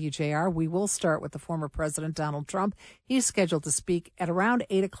on WJR. We will start with the former president, Donald Trump. He's scheduled to speak at around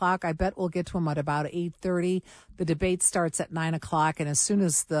 8 o'clock. I bet we'll get to him at about 8:30. The debate starts at 9 o'clock, and as soon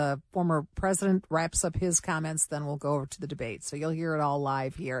as the former president wraps up his comments, then we'll go over to the debate. So you'll hear it all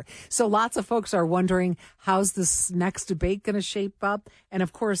live here. So lots of folks are wondering, how's this next debate going to shape up? And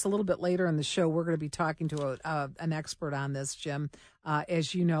of course, a little bit later in the show, we're going to be talking to an expert on this, Jim.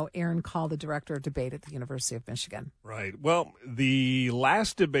 As you know, Aaron Call, the director of debate at the University of Michigan. Right. Well, the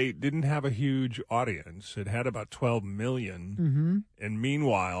last debate didn't have a huge audience. It had about 12 million. Mm-hmm. And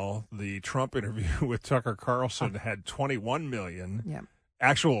meanwhile, the Trump interview with Tucker Carlson had 21 million Yep.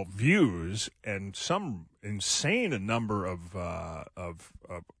 actual views and some insane number of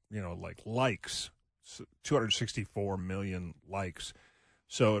likes, 264 million likes.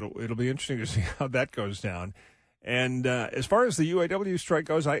 So it'll be interesting to see how that goes down. And as far as the UAW strike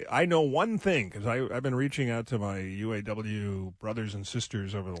goes, I know one thing, because I've been reaching out to my UAW brothers and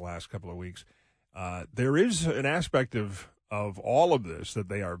sisters over the last couple of weeks. There is an aspect of all of this that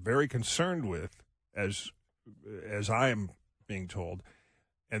they are very concerned with, as I am being told,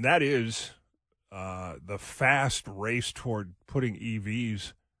 and that is the fast race toward putting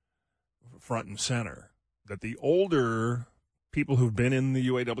EVs front and center. That the older people who've been in the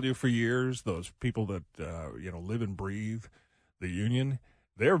UAW for years, those people that live and breathe the union,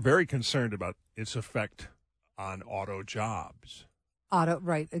 they're very concerned about its effect on auto jobs.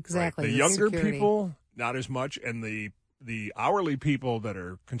 Right, exactly. Right. The younger security. people, not as much, and the hourly people that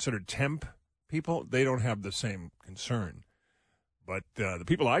are considered temp people, they don't have the same concern. But the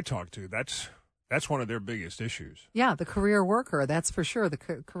people I talk to, that's one of their biggest issues. Yeah, the career worker, that's for sure, the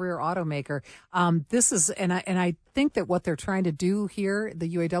career automaker. This is, and I think that what they're trying to do here,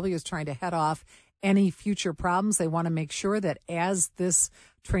 the UAW is trying to head off any future problems. They want to make sure that as this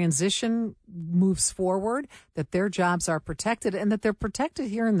transition moves forward, that their jobs are protected and that they're protected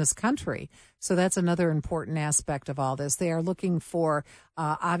here in this country. So that's another important aspect of all this. They are looking for,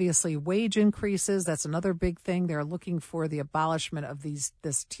 obviously, wage increases. That's another big thing. They're looking for the abolishment of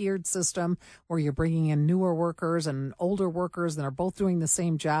this tiered system where you're bringing in newer workers and older workers and are both doing the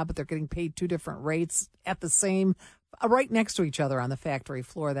same job, but they're getting paid two different rates at the same right next to each other on the factory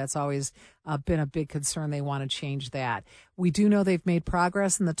floor. That's always been a big concern. They want to change that. We do know they've made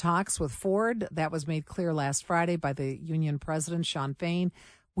progress in the talks with Ford. That was made clear last Friday by the union president, Shawn Fain.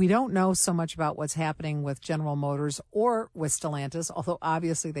 We don't know so much about what's happening with General Motors or with Stellantis, although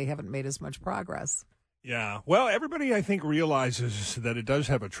obviously they haven't made as much progress. Yeah. Well, everybody, I think, realizes that it does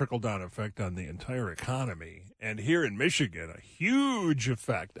have a trickle-down effect on the entire economy. And here in Michigan, a huge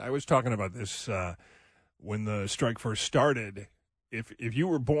effect. I was talking about this when the strike first started. If you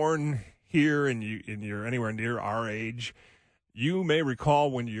were born here and you're anywhere near our age, you may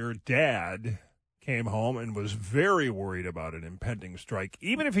recall when your dad came home and was very worried about an impending strike,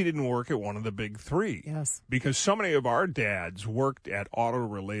 even if he didn't work at one of the big three. Yes. Because so many of our dads worked at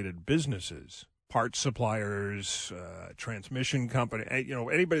auto-related businesses, parts suppliers, transmission company,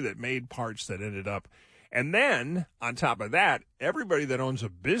 anybody that made parts that ended up. And then, on top of that, everybody that owns a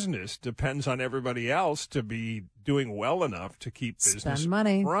business depends on everybody else to be doing well enough to keep business Spend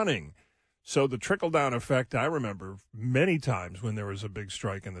money. running. So the trickle-down effect, I remember many times when there was a big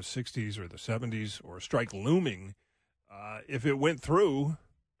strike in the 60s or the 70s or a strike looming, if it went through,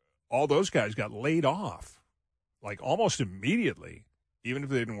 all those guys got laid off, like almost immediately, even if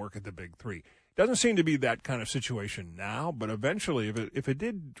they didn't work at the big three. Doesn't seem to be that kind of situation now, but eventually, if it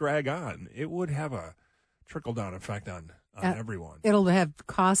did drag on, it would have a trickle-down effect on everyone. It'll have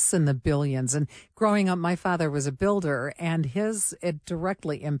costs in the billions. And growing up, my father was a builder, and it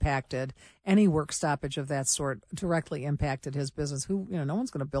directly impacted any work stoppage of that sort. Directly impacted his business. No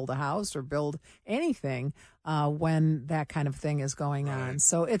one's going to build a house or build anything when that kind of thing is going on.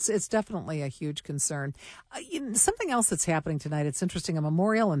 So it's definitely a huge concern. Something else that's happening tonight. It's interesting. A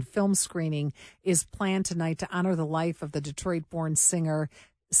memorial and film screening is planned tonight to honor the life of the Detroit-born singer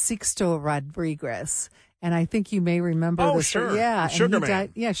Sixto Rodriguez. And I think you may remember this. Sure. Yeah. Sugar and he Man.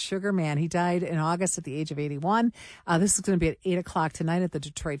 died, yeah, Sugar Man. He died in August at the age of 81. This is going to be at 8 o'clock tonight at the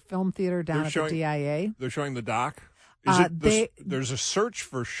Detroit Film Theater down at the DIA. They're showing the doc? There's a Search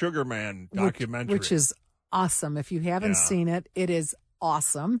for Sugar Man documentary. Which is awesome. If you haven't seen it, it is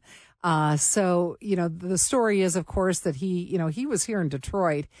awesome. So, the story is, of course, that he was here in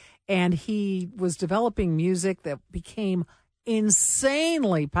Detroit and he was developing music that became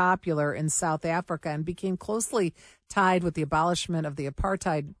insanely popular in South Africa and became closely tied with the abolishment of the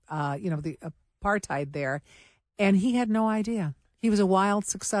apartheid, the apartheid there. And he had no idea. He was a wild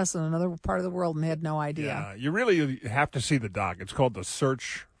success in another part of the world and had no idea. Yeah, you really have to see the doc. It's called The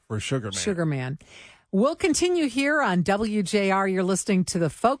Search for Sugar Man. Sugar Man. We'll continue here on WJR. You're listening to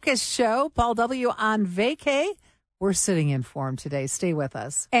The Focus Show. Paul W. on vacay. We're sitting in for him today. Stay with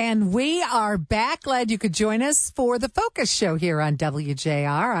us. And we are back. Glad you could join us for the Focus Show here on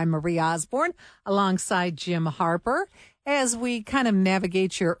WJR. I'm Marie Osborne alongside Jim Harper. As we kind of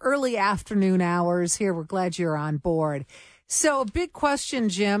navigate your early afternoon hours here, we're glad you're on board. So, a big question,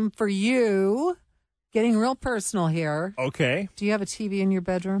 Jim, for you, getting real personal here. Okay. Do you have a TV in your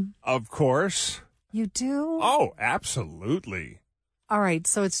bedroom? Of course. You do? Oh, absolutely. All right.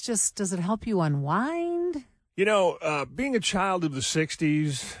 So it's just, does it help you unwind? You know, being a child of the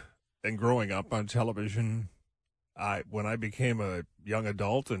 60s and growing up on television, when I became a young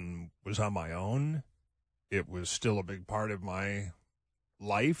adult and was on my own, it was still a big part of my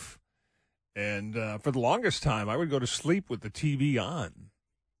life. And for the longest time, I would go to sleep with the TV on.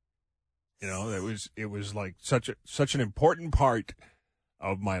 You know, it was like such an important part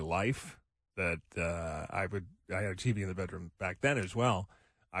of my life that I had a TV in the bedroom back then as well.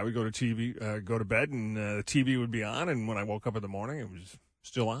 I would go to bed, and the TV would be on, and when I woke up in the morning, it was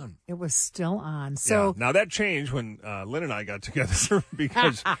still on. It was still on. So yeah. Now that changed when Lynn and I got together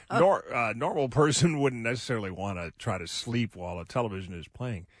because normal person wouldn't necessarily want to try to sleep while a television is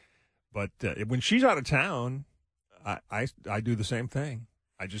playing. But when she's out of town, I do the same thing.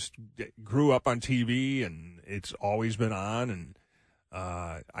 I just grew up on TV, and it's always been on. And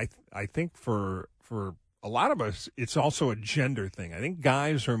I think for a lot of us, it's also a gender thing. I think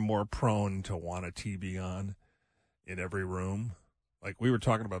guys are more prone to want a TV on in every room. Like we were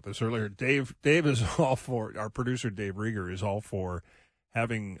talking about this earlier. Dave is all for, our producer Dave Rieger is all for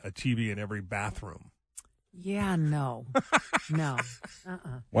having a TV in every bathroom. yeah, no.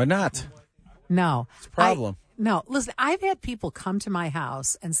 Why not? No. It's a problem. No, listen, I've had people come to my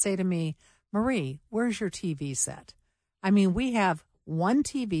house and say to me, Marie, where's your TV set? I mean, we have one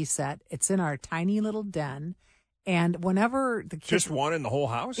TV set. It's in our tiny little den. And whenever the kids... Just one in the whole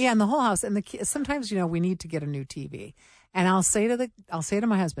house? Yeah, in the whole house. And the kids, sometimes, we need to get a new TV. And I'll say to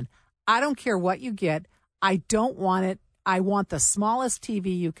my husband, I don't care what you get. I don't want it. I want the smallest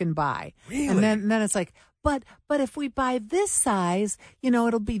TV you can buy. Really? And then it's like, but if we buy this size,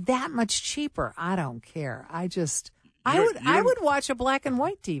 it'll be that much cheaper. I don't care. I would watch a black and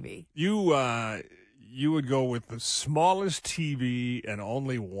white TV. You would go with the smallest TV and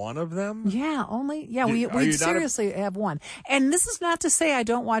only one of them? Yeah, we seriously have one. And this is not to say I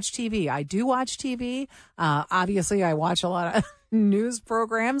don't watch TV. I do watch TV. Obviously, I watch a lot of news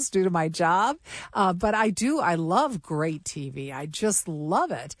programs due to my job. But I love great TV. I just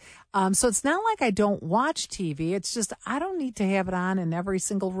love it. So it's not like I don't watch TV. It's just I don't need to have it on in every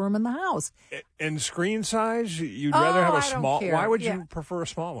single room in the house. And screen size? You'd rather have a small... care. Why would you prefer a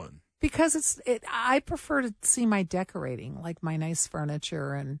small one? Because I prefer to see my decorating, like my nice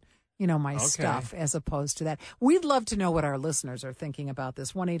furniture and, my stuff, as opposed to that. We'd love to know what our listeners are thinking about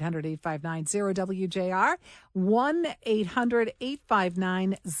this. 1-800-859-0WJR,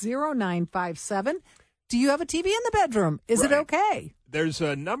 1-800-859-0957. Do you have a TV in the bedroom? Is it okay? There's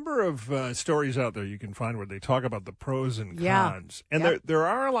a number of stories out there you can find where they talk about the pros and cons. Yeah. And there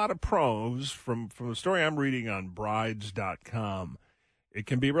are a lot of pros from the story I'm reading on brides.com. It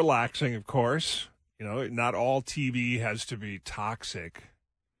can be relaxing, of course. Not all TV has to be toxic.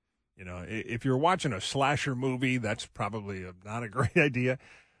 If you're watching a slasher movie, that's probably not a great idea.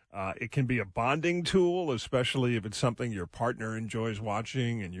 It can be a bonding tool, especially if it's something your partner enjoys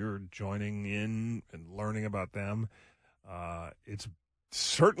watching and you're joining in and learning about them. It's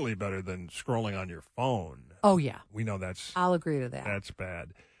certainly better than scrolling on your phone. Oh, yeah. We know I'll agree to that. That's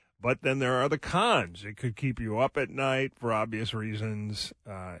bad. But then there are the cons. It could keep you up at night for obvious reasons.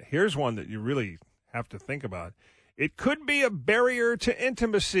 Here's one that you really have to think about. It could be a barrier to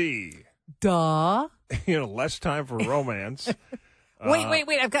intimacy. Duh. Less time for romance.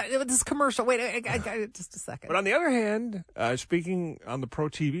 Wait. I've got this commercial. Wait, I got just a second. But on the other hand, speaking on the pro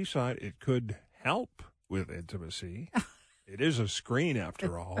TV side, it could help with intimacy. It is a screen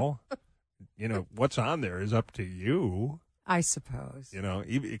after all. What's on there is up to you. I suppose.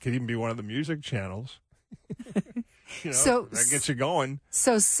 It could even be one of the music channels. So that gets you going.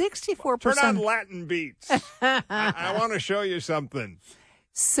 So 64%. Turn on Latin beats. I want to show you something.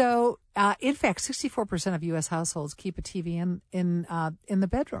 So, in fact, 64% of U.S. households keep a TV in the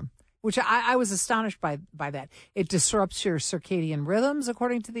bedroom, which I was astonished by that. It disrupts your circadian rhythms,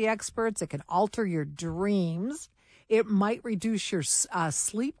 according to the experts. It can alter your dreams. It might reduce your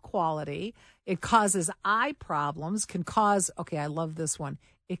sleep quality. It causes eye problems, I love this one.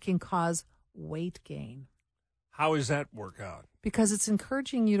 It can cause weight gain. How does that work out? Because it's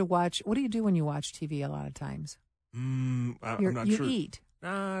encouraging you to watch. What do you do when you watch TV a lot of times? I'm not you sure. You eat.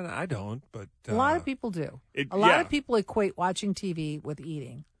 I don't, but... a lot of people do. A lot of people equate watching TV with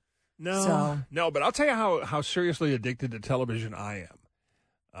eating. No, but I'll tell you how seriously addicted to television I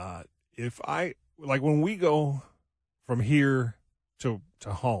am. If I like when we go from here to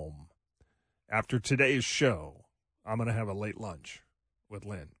home after today's show, I'm going to have a late lunch with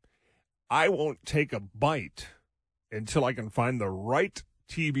Lynn. I won't take a bite until I can find the right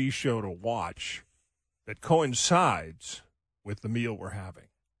TV show to watch that coincides with the meal we're having.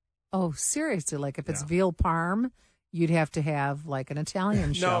 Oh, seriously? Like if it's veal parm, you'd have to have like an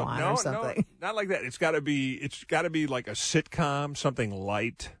Italian show on or something. No, not like that. It's got to be like a sitcom, something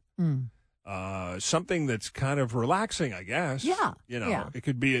light, something that's kind of relaxing, I guess. Yeah, It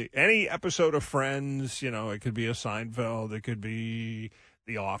could be any episode of Friends. It could be a Seinfeld. It could be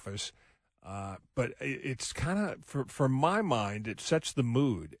The Office. But it's kind of for my mind, it sets the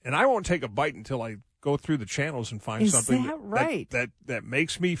mood, and I won't take a bite until I go through the channels and find something that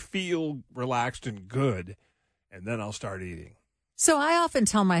makes me feel relaxed and good, and then I'll start eating. So I often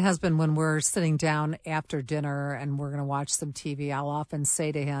tell my husband when we're sitting down after dinner and we're going to watch some TV, I'll often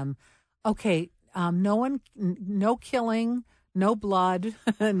say to him, okay, no killing, no blood.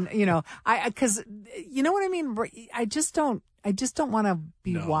 And, because you know what I mean? I just don't want to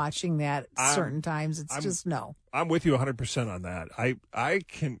be watching that at certain times. It's just no. I'm with you 100% on that. I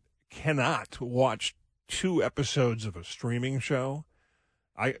cannot watch 2 episodes of a streaming show.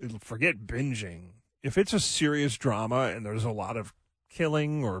 I forget binging. If it's a serious drama and there's a lot of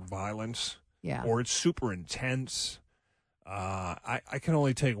killing or violence, or it's super intense, I can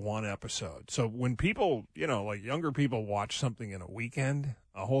only take 1 episode. So when people, like younger people watch something in a weekend,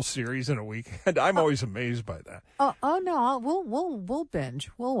 a whole series in a weekend, I'm always amazed by that. Oh no, we'll binge.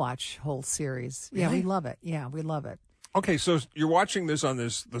 We'll watch whole series. Yeah, Really? we love it. Yeah, we love it. Okay, so you're watching this on the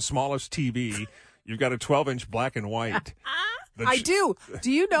smallest TV. You've got a 12-inch black and white. I do. Do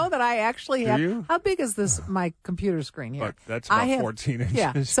you know that I actually have? you? How big is this? My computer screen here. But that's about 14 inches.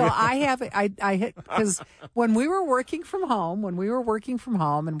 Yeah. So I have. I hit because when we were working from home, and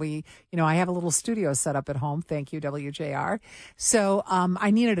we, I have a little studio set up at home. Thank you, WJR. So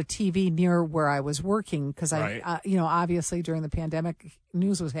I needed a TV near where I was working because Right. obviously during the pandemic,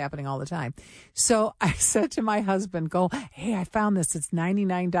 news was happening all the time. So I said to my husband, hey, I found this. It's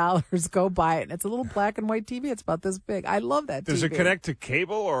 $99. Go buy it. And it's a little black and white TV. It's about this big. I love that Does TV. it connect to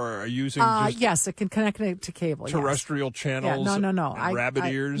cable, or are you using just Yes, it can connect it to cable. terrestrial Yes. channels? Yeah, no. And rabbit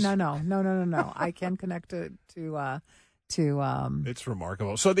ears? No. I can connect it to It's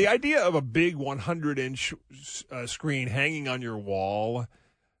remarkable. So the idea of a big 100-inch screen hanging on your wall.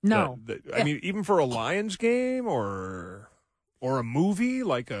 no. I mean, even for a Lions game or a movie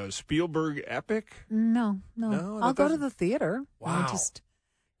like a Spielberg epic. No. No, I'll that go to doesn't- the theater. Wow.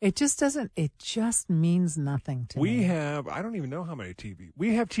 It just doesn't. It just means nothing to me. We have, I don't even know how many TVs.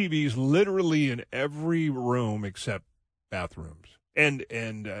 We have TVs literally in every room except bathrooms. And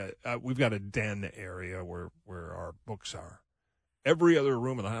we've got a den area where our books are. Every other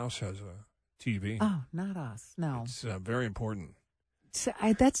room in the house has a TV. Oh, not us. No. It's very important. So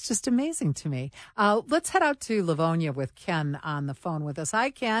that's just amazing to me. Let's head out to Livonia with Ken on the phone with us.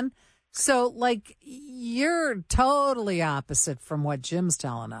 Hi, Ken. So, you're totally opposite from what Jim's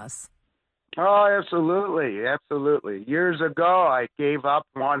telling us. Oh, absolutely. Years ago, I gave up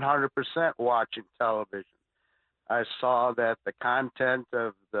 100% watching television. I saw that the content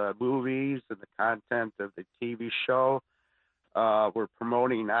of the movies and the content of the TV show were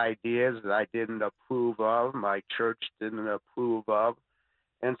promoting ideas that I didn't approve of, my church didn't approve of.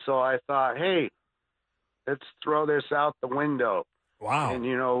 And so I thought, hey, let's throw this out the window. Wow. And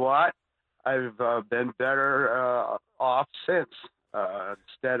you know what? I've been better off since.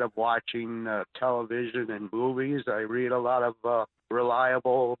 Instead of watching television and movies, I read a lot of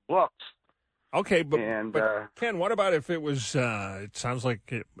reliable books. Okay, but And, Ken, what about if it was, it sounds like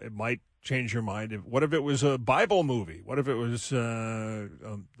it might change your mind. What if it was a Bible movie? What if it was the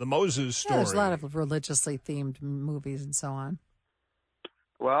Moses story? Yeah, there's a lot of religiously themed movies and so on.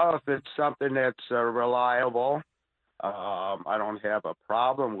 Well, if it's something that's reliable, I don't have a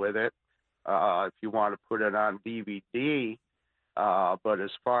problem with it. If you want to put it on DVD, but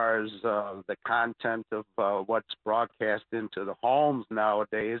as far as the content of what's broadcast into the homes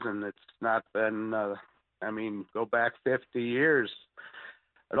nowadays, and it's not been, go back 50 years.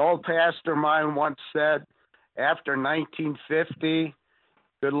 An old pastor of mine once said, after 1950,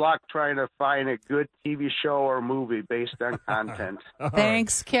 good luck trying to find a good TV show or movie based on content.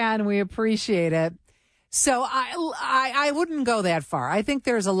 Thanks, Ken. We appreciate it. So I wouldn't go that far. I think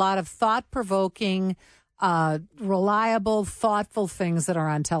there's a lot of thought-provoking, reliable, thoughtful things that are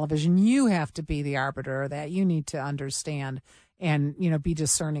on television. You have to be the arbiter of that. You need to understand and, be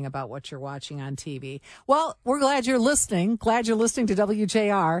discerning about what you're watching on TV. Well, we're glad you're listening. Glad you're listening to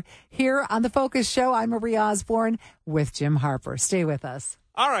WJR. Here on The Focus Show, I'm Marie Osborne with Jim Harper. Stay with us.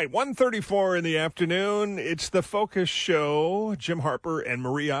 All right, 1:34 in the afternoon. It's The Focus Show. Jim Harper and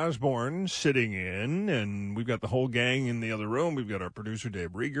Marie Osborne sitting in, and we've got the whole gang in the other room. We've got our producer, Dave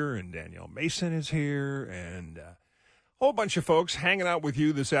Rieger, and Danielle Mason is here, and a whole bunch of folks hanging out with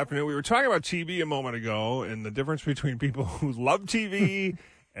you this afternoon. We were talking about TV a moment ago and the difference between people who love TV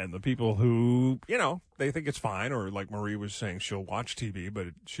and the people who, they think it's fine, or like Marie was saying, she'll watch TV, but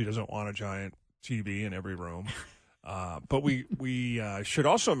she doesn't want a giant TV in every room. But we should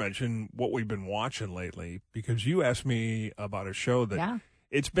also mention what we've been watching lately, because you asked me about a show that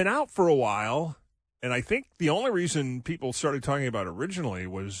it's been out for a while, and I think the only reason people started talking about it originally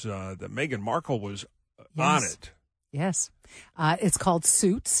was that Meghan Markle was on it. Yes. It's called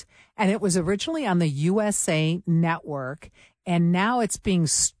Suits, and it was originally on the USA Network, and now it's being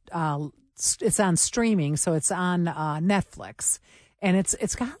it's on streaming, so it's on Netflix. And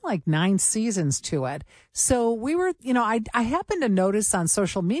it's got like 9 seasons to it. So we were, I happened to notice on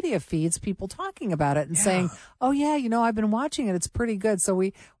social media feeds people talking about it and saying, oh, yeah, I've been watching it. It's pretty good. So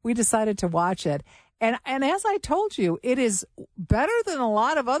we decided to watch it. And as I told you, it is better than a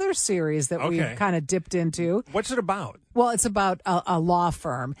lot of other series that we've kind of dipped into. What's it about? Well, it's about a law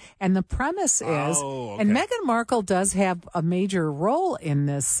firm. And the premise is, and Meghan Markle does have a major role in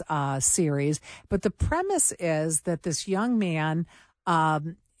this series, but the premise is that this young man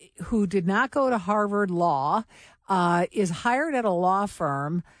who did not go to Harvard Law is hired at a law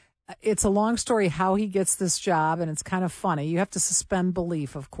firm. It's a long story how he gets this job, and it's kind of funny. You have to suspend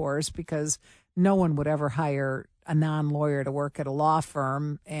belief, of course, because no one would ever hire a non-lawyer to work at a law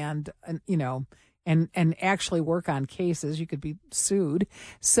firm and actually work on cases. You could be sued.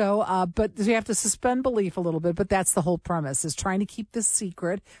 So, but you have to suspend belief a little bit, but that's the whole premise, is trying to keep this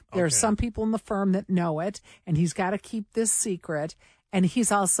secret. There are some people in the firm that know it, and he's got to keep this secret. And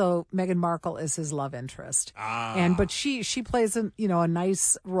he's also, Meghan Markle is his love interest. But she plays a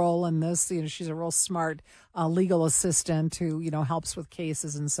nice role in this. She's a real smart legal assistant who, helps with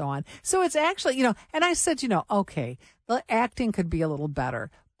cases and so on. So it's actually, and I said, okay, the acting could be a little better.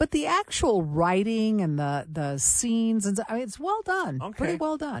 But the actual writing and the scenes, and it's well done. Okay. Pretty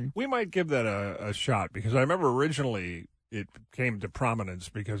well done. We might give that a shot, because I remember originally it came to prominence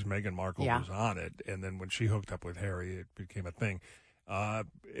because Meghan Markle was on it. And then when she hooked up with Harry, it became a thing.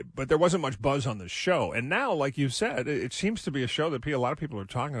 But there wasn't much buzz on the show. And now, like you said, it seems to be a show that a lot of people are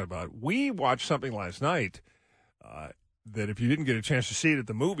talking about. We watched something last night that if you didn't get a chance to see it at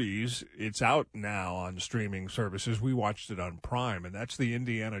the movies, it's out now on streaming services. We watched it on Prime, and that's the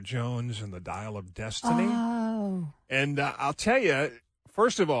Indiana Jones and the Dial of Destiny. Oh. And I'll tell you,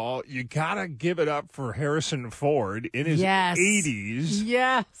 first of all, you got to give it up for Harrison Ford in his 80s.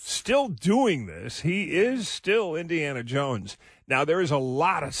 Yes. Still doing this. He is still Indiana Jones. Now, there is a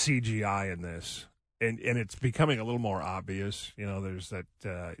lot of CGI in this, and it's becoming a little more obvious. There's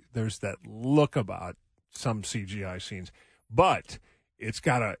that look about some CGI scenes. But it's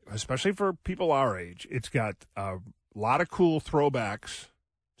got especially for people our age, it's got a lot of cool throwbacks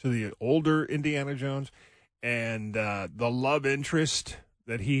to the older Indiana Jones. And the love interest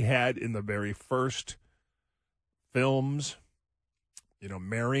that he had in the very first films,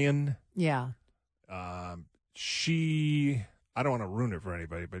 Marion. Yeah. I don't want to ruin it for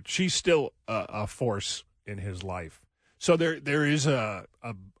anybody, but she's still a force in his life. So there is a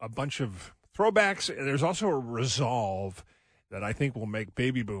bunch of throwbacks, and there's also a resolve that I think will make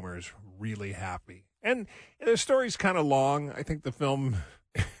baby boomers really happy. And the story's kind of long. I think the film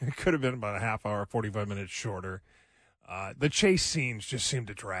could have been about a half hour, 45 minutes shorter. The chase scenes just seem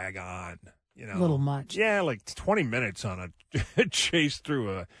to drag on, A little much. Yeah, like 20 minutes on a chase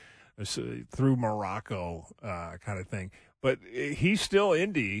through Morocco kind of thing. But he's still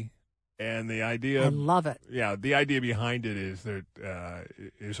Indy, and the idea... I love it. Yeah, the idea behind it is that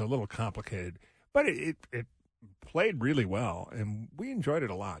is a little complicated. But it played really well, and we enjoyed it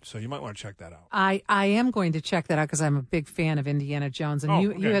a lot. So you might want to check that out. I am going to check that out because I'm a big fan of Indiana Jones.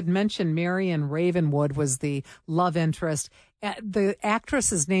 And you had mentioned Marion Ravenwood was the love interest. The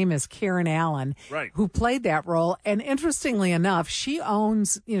actress's name is Karen Allen, who played that role. And interestingly enough, she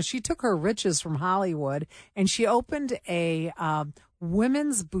owns, she took her riches from Hollywood and she opened a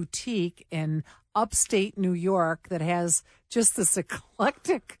women's boutique in upstate New York that has just this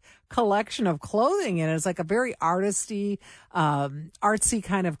eclectic collection of clothing in it. It's like a very artsy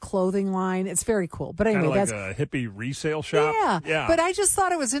kind of clothing line. It's very cool. But anyway, kind of like a hippie resale shop. Yeah. But I just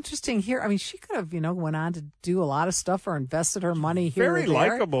thought it was interesting here. I mean, she could have, went on to do a lot of stuff or invested her money here. Very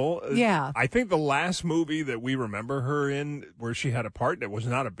likable. Yeah. I think the last movie that we remember her in where she had a part that was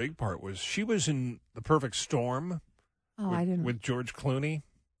not a big part was she was in The Perfect Storm. With George Clooney.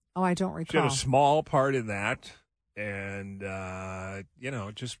 Oh, I don't recall. She had a small part in that. And,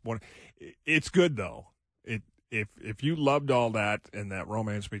 just one. It's good, though. If you loved all that and that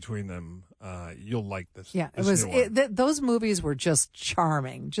romance between them, you'll like this. Yeah, this those movies were just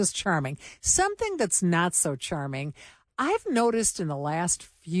charming. Something that's not so charming, I've noticed in the last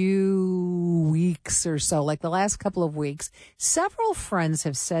few weeks or so, like the last couple of weeks, several friends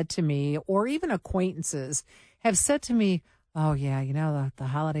have said to me, or even acquaintances have said to me, "Oh yeah, the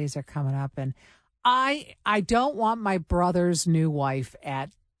holidays are coming up, and I don't want my brother's new wife at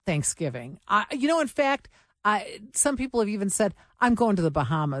Thanksgiving." In fact, some people have even said, "I'm going to the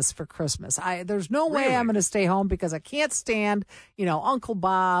Bahamas for Christmas. There's no way I'm going to stay home because I can't stand, Uncle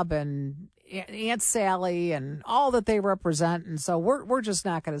Bob and Aunt Sally and all that they represent, and so we're just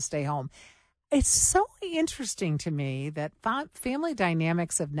not going to stay home." It's so interesting to me that family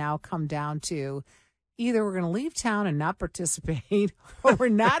dynamics have now come down to either we're going to leave town and not participate, or we're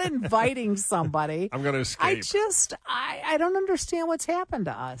not inviting somebody. I'm going to escape. I don't understand what's happened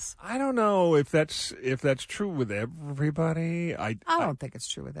to us. I don't know if that's true with everybody. I don't think it's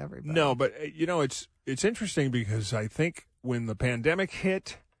true with everybody. No, but it's interesting because I think when the pandemic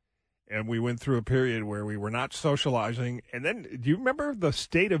hit and we went through a period where we were not socializing, and then do you remember the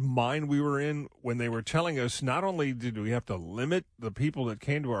state of mind we were in when they were telling us not only did we have to limit the people that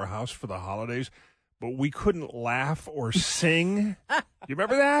came to our house for the holidays, but we couldn't laugh or sing. You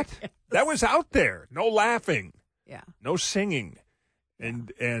remember that? Yes. That was out there. No laughing. Yeah. No singing.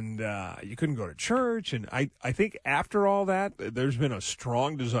 And you couldn't go to church. And I think after all that, there's been a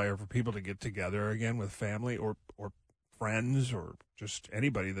strong desire for people to get together again with family or friends or just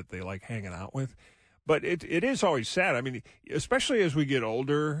anybody that they like hanging out with. But it is always sad. I mean, especially as we get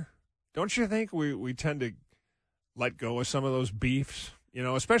older, don't you think we tend to let go of some of those beefs,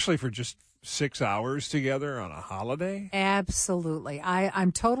 especially for just 6 hours together on a holiday? Absolutely.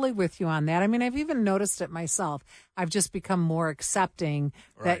 I'm totally with you on that. I mean, I've even noticed it myself. I've just become more accepting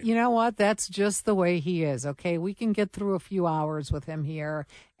that, you know what, that's just the way he is. Okay, we can get through a few hours with him here,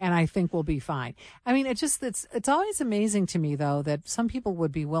 and I think we'll be fine. I mean, it's always amazing to me, though, that some people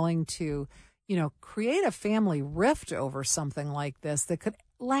would be willing to, create a family rift over something like this that could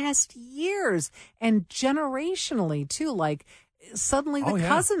last years and generationally, too. Like, suddenly the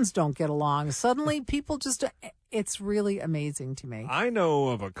cousins don't get along. Suddenly people just, it's really amazing to me. I know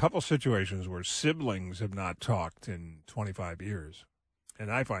of a couple situations where siblings have not talked in 25 years. And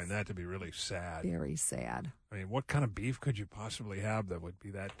I find that to be really sad. Very sad. I mean, what kind of beef could you possibly have that would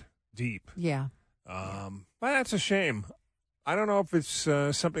be that deep? Yeah. But that's a shame. I don't know if it's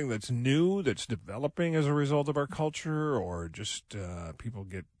something that's new, that's developing as a result of our culture, or just people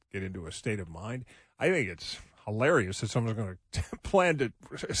get into a state of mind. I think it's hilarious that someone's going to plan to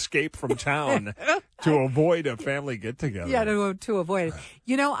escape from town to avoid a family get-together. Yeah, to avoid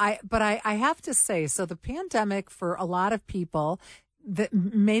it. But I have to say, so the pandemic for a lot of people that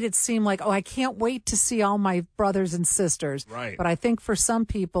made it seem like, I can't wait to see all my brothers and sisters. Right. But I think for some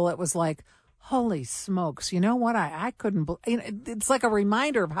people it was like, holy smokes, you know what? I couldn't it's like a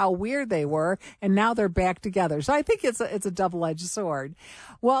reminder of how weird they were, and now they're back together. So I think it's a double-edged sword.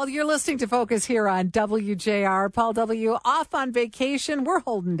 Well, you're listening to Focus here on WJR. Paul W. off on vacation. We're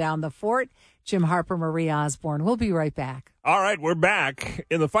holding down the fort. Jim Harper, Marie Osborne. We'll be right back. All right, we're back.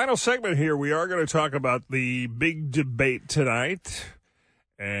 In the final segment here, we are going to talk about the big debate tonight.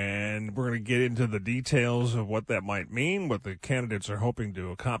 And we're going to get into the details of what that might mean, what the candidates are hoping to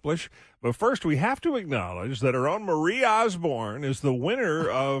accomplish. But first, we have to acknowledge that our own Marie Osborne is the winner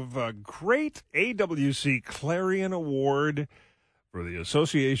of a great AWC Clarion Award for the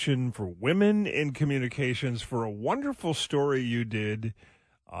Association for Women in Communications for a wonderful story you did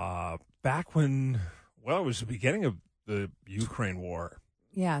back when, it was the beginning of the Ukraine war.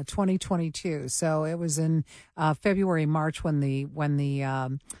 Yeah, 2022. So it was in February, March when the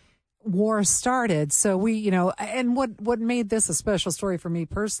war started. So we, and what made this a special story for me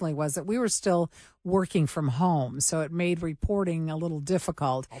personally was that we were still working from home, so it made reporting a little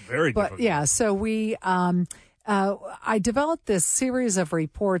difficult. Oh, very difficult. But yeah, so we. I developed this series of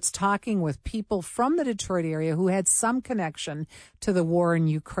reports talking with people from the Detroit area who had some connection to the war in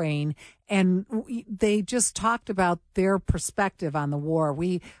Ukraine. they just talked about their perspective on the war.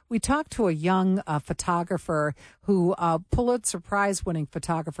 We talked to a young photographer who Pulitzer Prize winning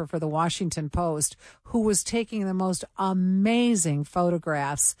photographer for the Washington Post, who was taking the most amazing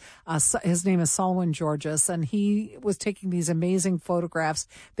photographs. His name is Solomon Georges, and he was taking these amazing photographs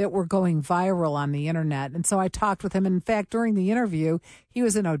that were going viral on the internet. And so I talked with him. In fact, during the interview, he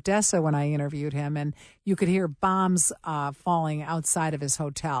was in Odessa when I interviewed him, and you could hear bombs falling outside of his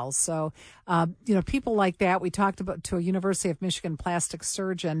hotel. So, people like that. We talked to a University of Michigan plastic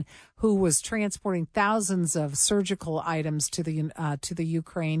surgeon who was transporting thousands of surgical items to the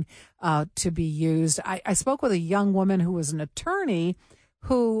Ukraine to be used. I spoke with a young woman who was an attorney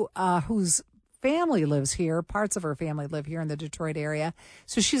whose family lives here. Parts of her family live here in the Detroit area.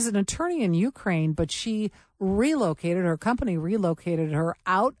 So she's an attorney in Ukraine, but her company relocated her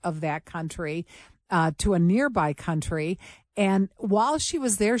out of that country to a nearby country. And while she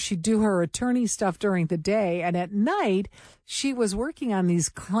was there, she'd do her attorney stuff during the day. And at night, she was working on these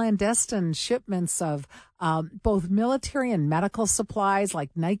clandestine shipments of both military and medical supplies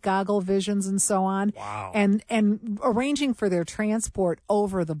like night goggle visions and so on. Wow. And arranging for their transport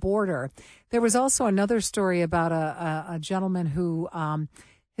over the border. There was also another story about a gentleman who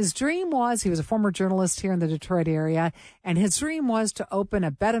his dream was, he was a former journalist here in the Detroit area, and his dream was to open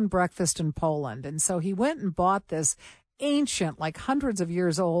a bed and breakfast in Poland. And so he went and bought this ancient, like hundreds of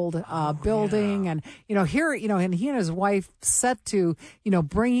years old building. Yeah. And, and he and his wife set to,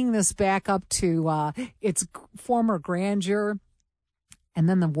 bringing this back up to its former grandeur. And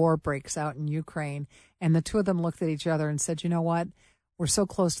then the war breaks out in Ukraine. And the two of them looked at each other and said, you know what? We're so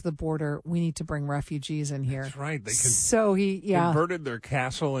close to the border. We need to bring refugees in here. That's right. They converted their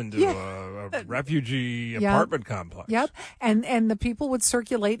castle into a refugee apartment complex. Yep. And the people would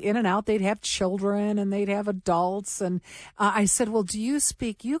circulate in and out. They'd have children and they'd have adults. And I said, well, do you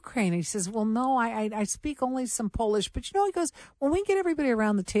speak Ukraine? And he says, well, no, I speak only some Polish. But, he goes, when we get everybody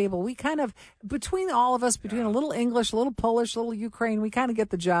around the table, we kind of, between all of us, between a little English, a little Polish, a little Ukraine, we kind of get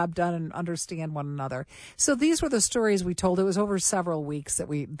the job done and understand one another. So these were the stories we told. It was over several weeks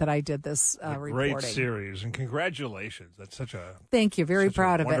that I did this reporting. Great series, and congratulations. That's such a thank you. Very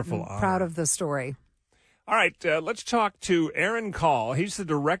proud of it. Wonderful honor. Proud of the story. All right, let's talk to Aaron Call. He's the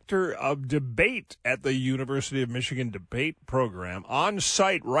director of debate at the University of Michigan Debate Program, on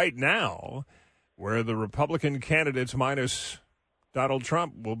site right now, where the Republican candidates minus Donald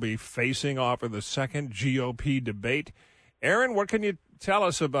Trump will be facing off in the second GOP debate. Aaron, what can you tell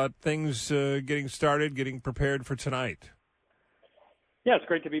us about things getting started, getting prepared for tonight? Yeah, it's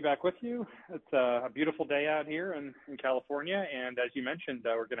great to be back with you. It's a beautiful day out here in California, and as you mentioned,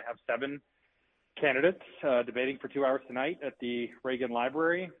 we're going to have 7 candidates debating for 2 hours tonight at the Reagan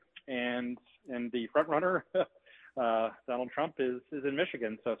Library, and the front runner, Donald Trump, is in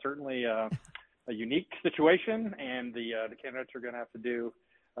Michigan. So certainly a unique situation, and the candidates are going to have to do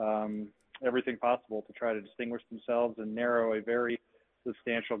everything possible to try to distinguish themselves and narrow a very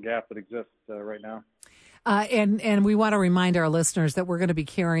substantial gap that exists right now. And we want to remind our listeners that we're going to be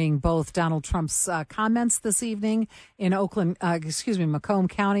carrying both Donald Trump's comments this evening in Macomb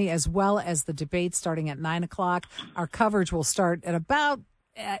County, as well as the debate starting at 9:00. Our coverage will start at about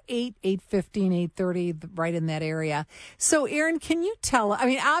 8:15, 8:30, right in that area. So, Aaron, can you tell,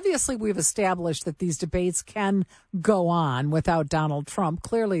 obviously we've established that these debates can go on without Donald Trump.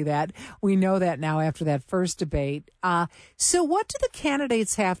 Clearly that, we know that now after that first debate. So what do the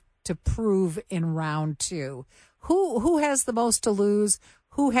candidates have to prove in round 2? Who has the most to lose?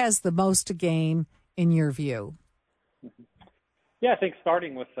 Who has the most to gain, in your view? Yeah, I think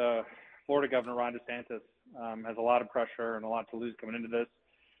starting with Florida Governor Ron DeSantis has a lot of pressure and a lot to lose coming into this.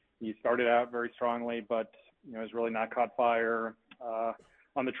 He started out very strongly, but has really not caught fire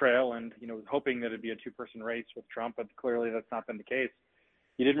on the trail, and was hoping that it'd be a 2-person race with Trump, but clearly that's not been the case.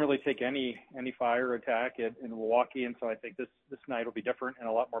 He didn't really take any fire attack in Milwaukee, and so I think this night will be different, and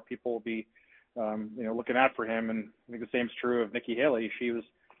a lot more people will be looking out for him. And I think the same is true of Nikki Haley. She was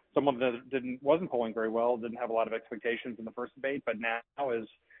someone that wasn't polling very well, didn't have a lot of expectations in the first debate, but now has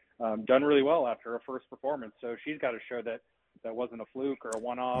done really well after her first performance. So she's got to show that wasn't a fluke or a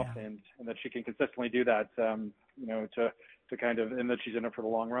one-off, and that she can consistently do that. To kind of, and that she's in it for the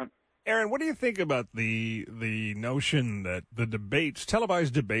long run. Aaron, what do you think about the notion that the debates,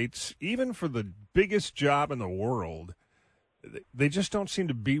 televised debates, even for the biggest job in the world, they just don't seem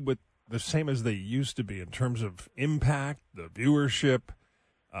to be the same as they used to be in terms of impact, the viewership?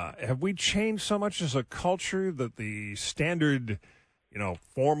 Have we changed so much as a culture that the standard,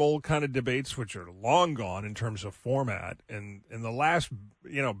 formal kind of debates, which are long gone in terms of format, and in the last,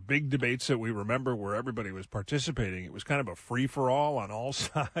 big debates that we remember where everybody was participating, it was kind of a free-for-all on all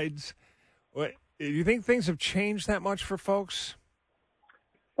sides. What, do you think things have changed that much for folks?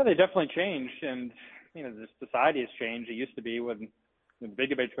 Well, they definitely changed, and the society has changed. It used to be when the big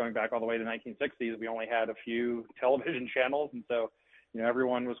debates going back all the way to the 1960s, we only had a few television channels, and so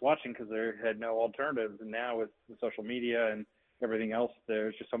everyone was watching because they had no alternatives. And now with social media and everything else,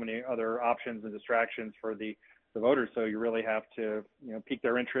 there's just so many other options and distractions for the voters. So you really have to pique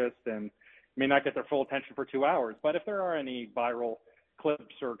their interest, and may not get their full attention for 2 hours. But if there are any viral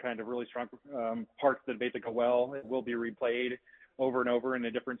clips or kind of really strong parts of the debate that go well, it will be replayed over and over in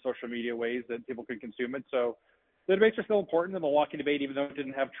the different social media ways that people can consume it. So the debates are still important. The Milwaukee debate, even though it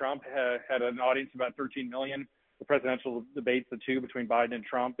didn't have Trump, had an audience of about 13 million. The presidential debates, the two between Biden and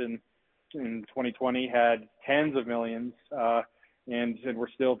Trump in 2020, had tens of millions and were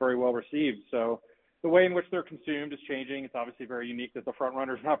still very well received. So the way in which they're consumed is changing. It's obviously very unique that the front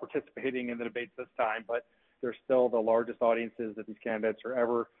runners not participating in the debates this time, but they're still the largest audiences that these candidates are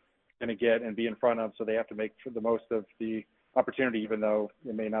ever going to get and be in front of. So they have to make the most of the opportunity, even though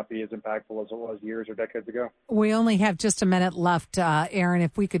it may not be as impactful as it was years or decades ago. We only have just a minute left, Aaron.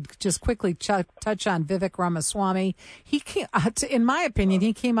 If we could just quickly touch on Vivek Ramaswamy. He came, in my opinion,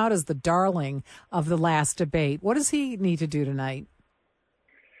 he came out as the darling of the last debate. What does he need to do tonight?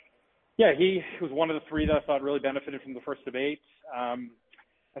 Yeah, he was one of the three that I thought really benefited from the first debate. I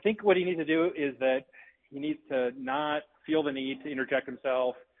think what he needs to do is that he needs to not feel the need to interject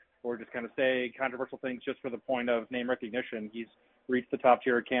himself or just kind of say controversial things just for the point of name recognition. He's reached the top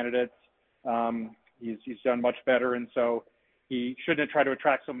tier of candidates. He's done much better, and so he shouldn't try to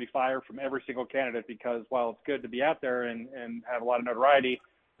attract so many fire from every single candidate, because while it's good to be out there and have a lot of notoriety,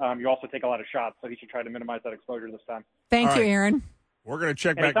 you also take a lot of shots, so he should try to minimize that exposure this time. Thank you, Aaron. We're going to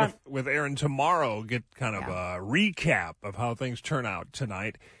check back with Aaron tomorrow, get kind of a recap of how things turn out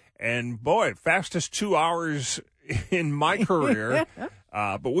tonight. And, boy, fastest 2 hours in my career.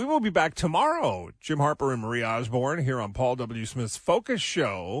 But we will be back tomorrow. Jim Harper and Marie Osborne here on Paul W. Smith's Focus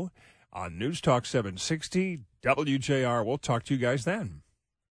Show on News Talk 760 WJR. We'll talk to you guys then.